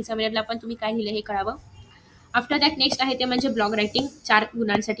 जेणेकरून एक्झामिनरला पण तुम्ही काय लिहिलं हे कळावं. आफ्टर दॅट नेक्स्ट आहे ते म्हणजे ब्लॉग रायटिंग. 4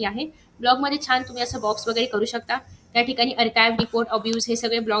 गुणांसाठी आहे. ब्लॉगमध्ये छान तुम्ही असं बॉक्स वगैरे करू शकता. त्या ठिकाणी अर्काइव्ह, रिपोर्ट, अब्यूज हे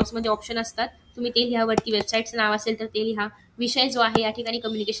सगळे ब्लॉग्समध्ये ऑप्शन असतात. तुम्ही ते लिहा. वरती वेबसाईटचं नाव असेल तर ते लिहा. विषय जो आहे या ठिकाणी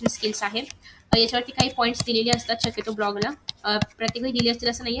कम्युनिकेशन स्किल्स आहे. याच्यावरती काही पॉईंट्स दिलेले असतात शक्यतो ब्लॉगला. प्रत्येकवेळी दिले असतील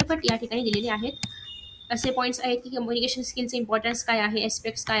असं नाही आहे, बट या ठिकाणी दिलेले आहेत. असे पॉईंट्स आहेत की कम्युनिकेशन स्किल्सचे इम्पॉर्टन्स काय आहे,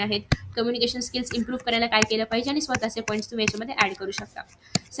 एस्पेक्ट्स काय आहेत, कम्युनिकेशन स्किल्स इम्प्रूव्ह करायला काय केलं पाहिजे, आणि स्वतःचे पॉईंट्स तुम्ही याच्यामध्ये ॲड करू शकता.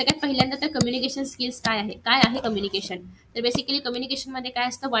 सगळ्यात पहिल्यांदा तर कम्युनिकेशन स्किल्स काय आहे कम्युनिकेशन. तर बेसिकली कम्युनिकेशनमध्ये काय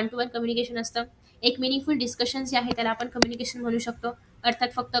असतं, 1 to 1 कम्युनिकेशन असतं. एक मिनिंगफुल डिस्कशन जे आहे त्याला आपण कम्युनिकेशन म्हणू शकतो.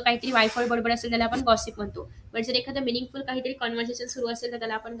 अर्थात फक्त काहीतरी वायफळ बडबड असेल त्याला आपण गॉसिप म्हणतो. पण जर एखादं मिनिंगफुल काहीतरी कॉन्व्हर्सेशन सुरू असेल तर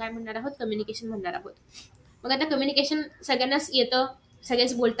त्याला आपण काय म्हणणार आहोत, कम्युनिकेशन म्हणणार आहोत. मग आता कम्युनिकेशन सगळ्यांनाच येतं,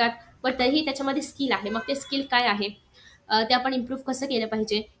 सगळेच बोलतात, पण तरीही त्याच्यामध्ये स्किल आहे. मग ते स्किल काय आहे, ते आपण इम्प्रूव्ह कसं केलं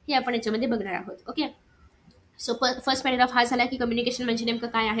पाहिजे हे आपण याच्यामध्ये बघणार आहोत. ओके, सो फर्स्ट पॅरेग्राफ हा झाला की कम्युनिकेशन म्हणजे नेमकं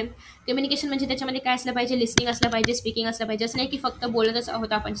काय आहे. कम्युनिकेशन म्हणजे त्याच्यामध्ये काय असलं पाहिजे, लिस्निंग असलं पाहिजे, स्पीकिंग असलं पाहिजे. असं नाही की फक्त बोलतच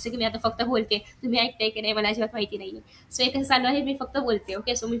आहोत आपण, जसं की मी आता फक्त बोलते, तुम्ही ऐकताय की नाही मला अजिबात माहिती नाही. सो एक चालू आहे, मी फक्त बोलते.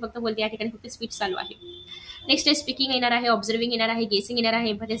 ओके, सो मी फक्त बोलते, या ठिकाणी फक्त स्पीच चालू आहे. नेक्स्ट आहे स्पीकिंग येणार आहे, ऑब्झर्विंग येणार आहे, गेसिंग येणार आहे,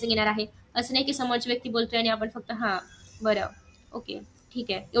 एम्पथायझिंग येणार आहे. असं नाही की समोरची व्यक्ती बोलतोय आणि आपण फक्त हां बरं ओके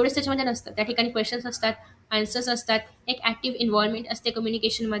ठीक आहे एवढंच त्याच्यामध्ये नसतं. त्या ठिकाणी क्वेश्चन्स असतात, आन्सर्स असतात, एक ॲक्टिव्ह इन्व्हॉल्वमेंट असते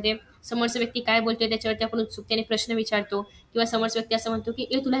कम्युनिकेशनमध्ये. समोरचा व्यक्ती काय बोलतोय त्याच्यावरती आपण उत्सुकतेने प्रश्न विचारतो, किंवा समोरचा व्यक्ती असं म्हणतो की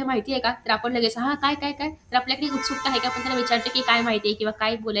तुला हे माहिती आहे का, तर आपण लगेच हां काय काय काय, तर आपल्याकडे उत्सुकता आहे की आपण त्याला विचारतो की काय माहिती आहे किंवा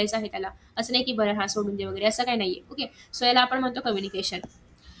काय बोलायचं आहे त्याला. असं नाही की बरं हां सोडून दे वगैरे, असं काही नाही आहे. ओके, सो याला आपण म्हणतो कम्युनिकेशन.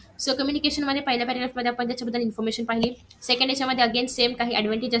 सो कम्युनिकेशनमध्ये पहिल्या पॅरेग्राफमध्ये आपण त्याच्याबद्दल इन्फॉर्मेशन पाहिली. सेकंड याच्यामध्ये अगेन सेम काही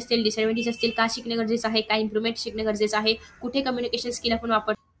ॲडव्हान्टेज असतील, डिसएडव्हान्टेज असतील, का शिकणे गरजेचं आहे, काय इम्प्रुव्हमेंट शिकणे गरजेचं आहे, कुठे कम्युनिकेशन स्किल आपण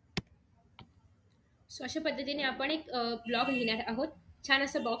वापर. सो अशा पद्धतीने आपण एक ब्लॉग लिहिणार आहोत. छान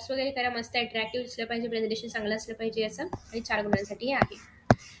असं बॉक्स वगैरे करा, मस्त अट्रॅक्टिव्ह असलं पाहिजे, प्रेझेंटेशन चांगलं असलं पाहिजे याचं, आणि 4 गुणांसाठी हे आहे.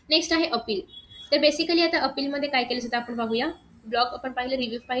 नेक्स्ट आहे अपील. तर बेसिकली आता अपीलमध्ये काय केलं जातं आपण पाहूया. ब्लॉग आपण पाहिलं,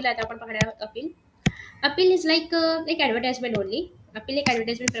 रिव्ह्यू पाहिलं, आता आपण पाहणार आहोत अपील. अपील इज लाईक एक ॲडव्हर्टाइजमेंट ओनली. अपील एक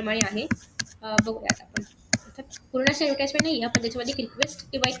ॲडव्हर्टाइजमेंट प्रमाणे आहे. बघूयात आपण. अर्थात पूर्ण अशी ॲडव्हर्टाइजमेंट नाही, आपण त्याच्यामध्ये एक रिक्वेस्ट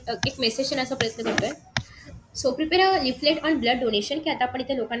किंवा एक मेसेज देण्याचा प्रयत्न करतोय. So prepare a leaflet on blood donation, की आता आपण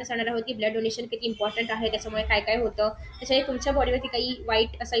इथे लोकांना सांगणार आहोत की ब्लड डोनेशन किती इम्पॉर्टंट आहे, त्याच्यामुळे काय काय होतं, त्याच्यामुळे तुमच्या बॉडीवरती काही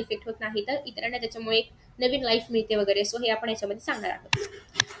वाईट असा इफेक्ट होत नाही, तर इतरांना त्याच्यामुळे एक नवीन लाईफ मिळते वगैरे. सो हे आपण याच्यामध्ये सांगणार आहोत.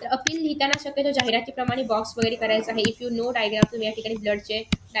 तर अपील लिहिताना शक्यतो जाहिरातीप्रमाणे बॉक्स वगैरे करायचं आहे. इफ यू नो डायग्राम, तुम्ही या ठिकाणी ब्लडचे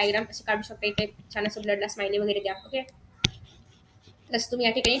डायग्राम असे काढू शकता. इथे छान असं ब्लडला स्माइली वगैरे द्या. ओके, प्लस तुम्ही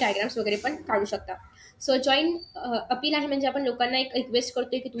या ठिकाणी डायग्राम्स वगैरे पण काढू शकता. सो जॉईन अपील आहे म्हणजे आपण लोकांना एक रिक्वेस्ट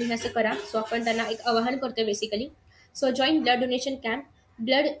करतोय की तुम्ही असं करा. सो आपण त्यांना एक आवाहन करतोय basically. So join blood donation camp,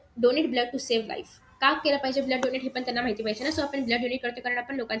 donate blood to save life. का केलं पाहिजे ब्लड डोनेट हे पण त्यांना माहिती पाहिजे ना. सो आपण ब्लड डोनेट करतो कारण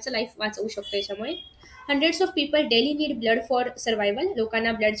आपण लोकांचं लाईफ वाचवू शकतो याच्यामुळे. Hundreds of people daily need blood for survival.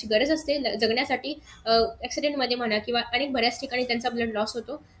 लोकांना ब्लडची गरज असते जगण्यासाठी. ॲक्सिडेंटमध्ये म्हणा किंवा अनेक बऱ्याच ठिकाणी त्यांचा ब्लड लॉस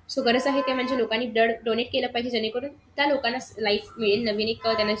होतो. सो गरज आहे ते म्हणजे लोकांनी ब्लड डोनेट केलं पाहिजे जेणेकरून त्या लोकांना लाईफ मिळेल, नवीन एक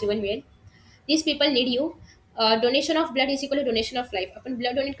त्यांना जीवन मिळेल. दिस people need you. Donation of blood is equal to donation of life. आपण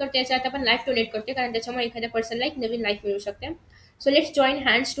ब्लड डोनेट करतो याच्या आता आपण लाईफ डोनेट करतो कारण त्याच्यामुळे एखाद्या पर्सनला एक नवीन लाईफ मिळू शकते. So let's join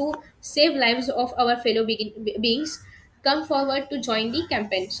hands to save lives of our fellow beings. Come forward to join the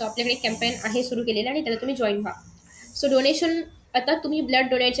campaign. So आपल्याकडे कॅम्पेन आहे सुरू केलेलं आणि त्याला तुम्ही जॉईन व्हा. सो डोनेशन आता तुम्ही ब्लड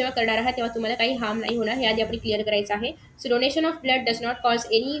डोनेट जेव्हा करणार आहात तेव्हा तुम्हाला काही हार्म नाही होणार हे आधी आपण क्लिअर करायचं आहे. So donation of blood does not cause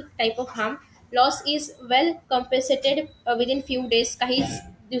any type of harm. Loss is well कॉम्पेन्सेटेड within few days. काही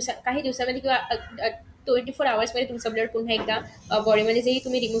दिवसामध्ये किंवा 24 आवर्समध्ये तुमचं ब्लड पुन्हा एकदा बॉडीमध्ये जेही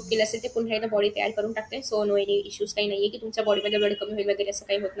तुम्ही रिमूव्ह केलं असेल ते पुन्हा एकदा बॉडी तयार करून टाकते. सो नो एनी इश्यूज काही नाही आहे की तुमच्या बॉडीमध्ये ब्लड कमी होईल वगैरे असं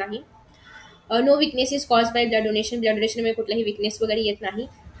काही होत नाही. No weakness is cause by blood donation. Blood डोनेशनमुळे कुठलाही विकनेस वगैरे येत नाही.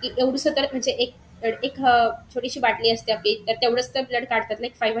 एवढंसं तर म्हणजे एक छोटीशी बाटली असते आपली तर तेवढंच तर ब्लड काढतात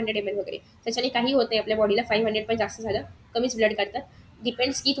लाईक 500 ml वगैरे. त्याच्याने काही होत नाही आपल्या बॉडीला. 500 पण जास्त झालं, कमीच ब्लड काढतात.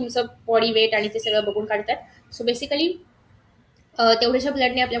 डिपेंड्स की तुमचं बॉडी वेट आणि ते सगळं बघून काढतात. सो बेसिकली तेवढ्याशा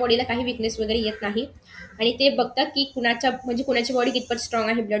ब्लडने आपल्या बॉडीला काही विकनेस वगैरे येत नाही. आणि ते बघतात की कुणाची बॉडी कितपत स्ट्रॉंग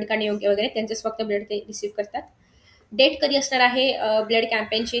आहे ब्लड काढणे योग्य वगैरे त्यांचंच फक्त ब्लड ते रिसीव्ह करतात. डेट कधी असणार आहे ब्लड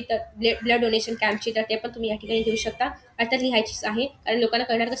कॅम्पेनची तर ब्लड डोनेशन कॅम्पची तर ते पण तुम्ही या ठिकाणी घेऊ शकता. आता लिहायचीच आहे कारण लोकांना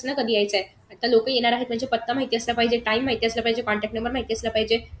कळणार कसं ना कधी यायचं आहे. आता लोक येणार आहेत म्हणजे पत्ता माहिती असला पाहिजे, टाईम माहिती असला पाहिजे, कॉन्टॅक्ट नंबर माहिती असला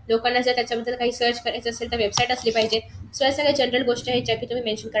पाहिजे. लोकांना जर त्याच्याबद्दल काही सर्च करायचं असेल तर वेबसाईट असली पाहिजे. सो या सगळ्या जनरल गोष्टी आहेत ज्या की तुम्ही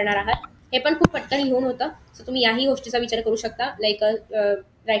मेन्शन करणार आहात. हे पण खूप पटकन लिहून होतं. सो तुम्ही याही गोष्टीचा विचार करू शकता लाईक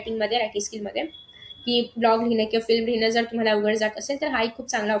रायटिंग स्किलमध्ये की ब्लॉग लिहिणं किंवा फिल्म लिहिणं जर तुम्हाला अवघड जात असेल तर हा एक खूप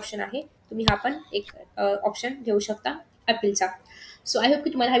चांगला ऑप्शन आहे. तुम्ही हा पण एक ऑप्शन घेऊ शकता ॲपलचा. सो आय होप की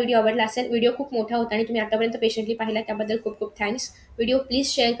तुम्हाला हा व्हिडिओ आवडला असेल. व्हिडिओ खूप मोठा होता आणि तुम्ही आतापर्यंत पेशंटली पाहिला त्याबद्दल खूप खूप थँक्स. व्हिडिओ प्लीज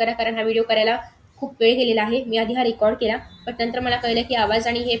शेअर करा कारण हा व्हिडिओ करायला खूप वेळ गेलेला आहे. मी आधी हा रेकॉर्ड केला पण नंतर मला कळलं की आवाज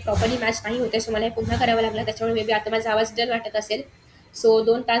आणि हे प्रॉपरली मॅच नाही होते. सो मला हे पुन्हा करावं लागलं. त्याच्यामुळे मे बी आता माझा आवाज डल वाटत असेल. सो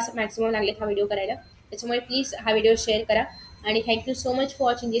 2 तास मॅक्सिमम लागलेत हा व्हिडिओ करायला. त्याच्यामुळे प्लीज हा व्हिडिओ शेअर करा आणि thank you so much for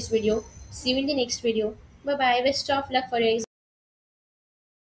watching this video. C you in the next video. Bye bye. Best of luck for your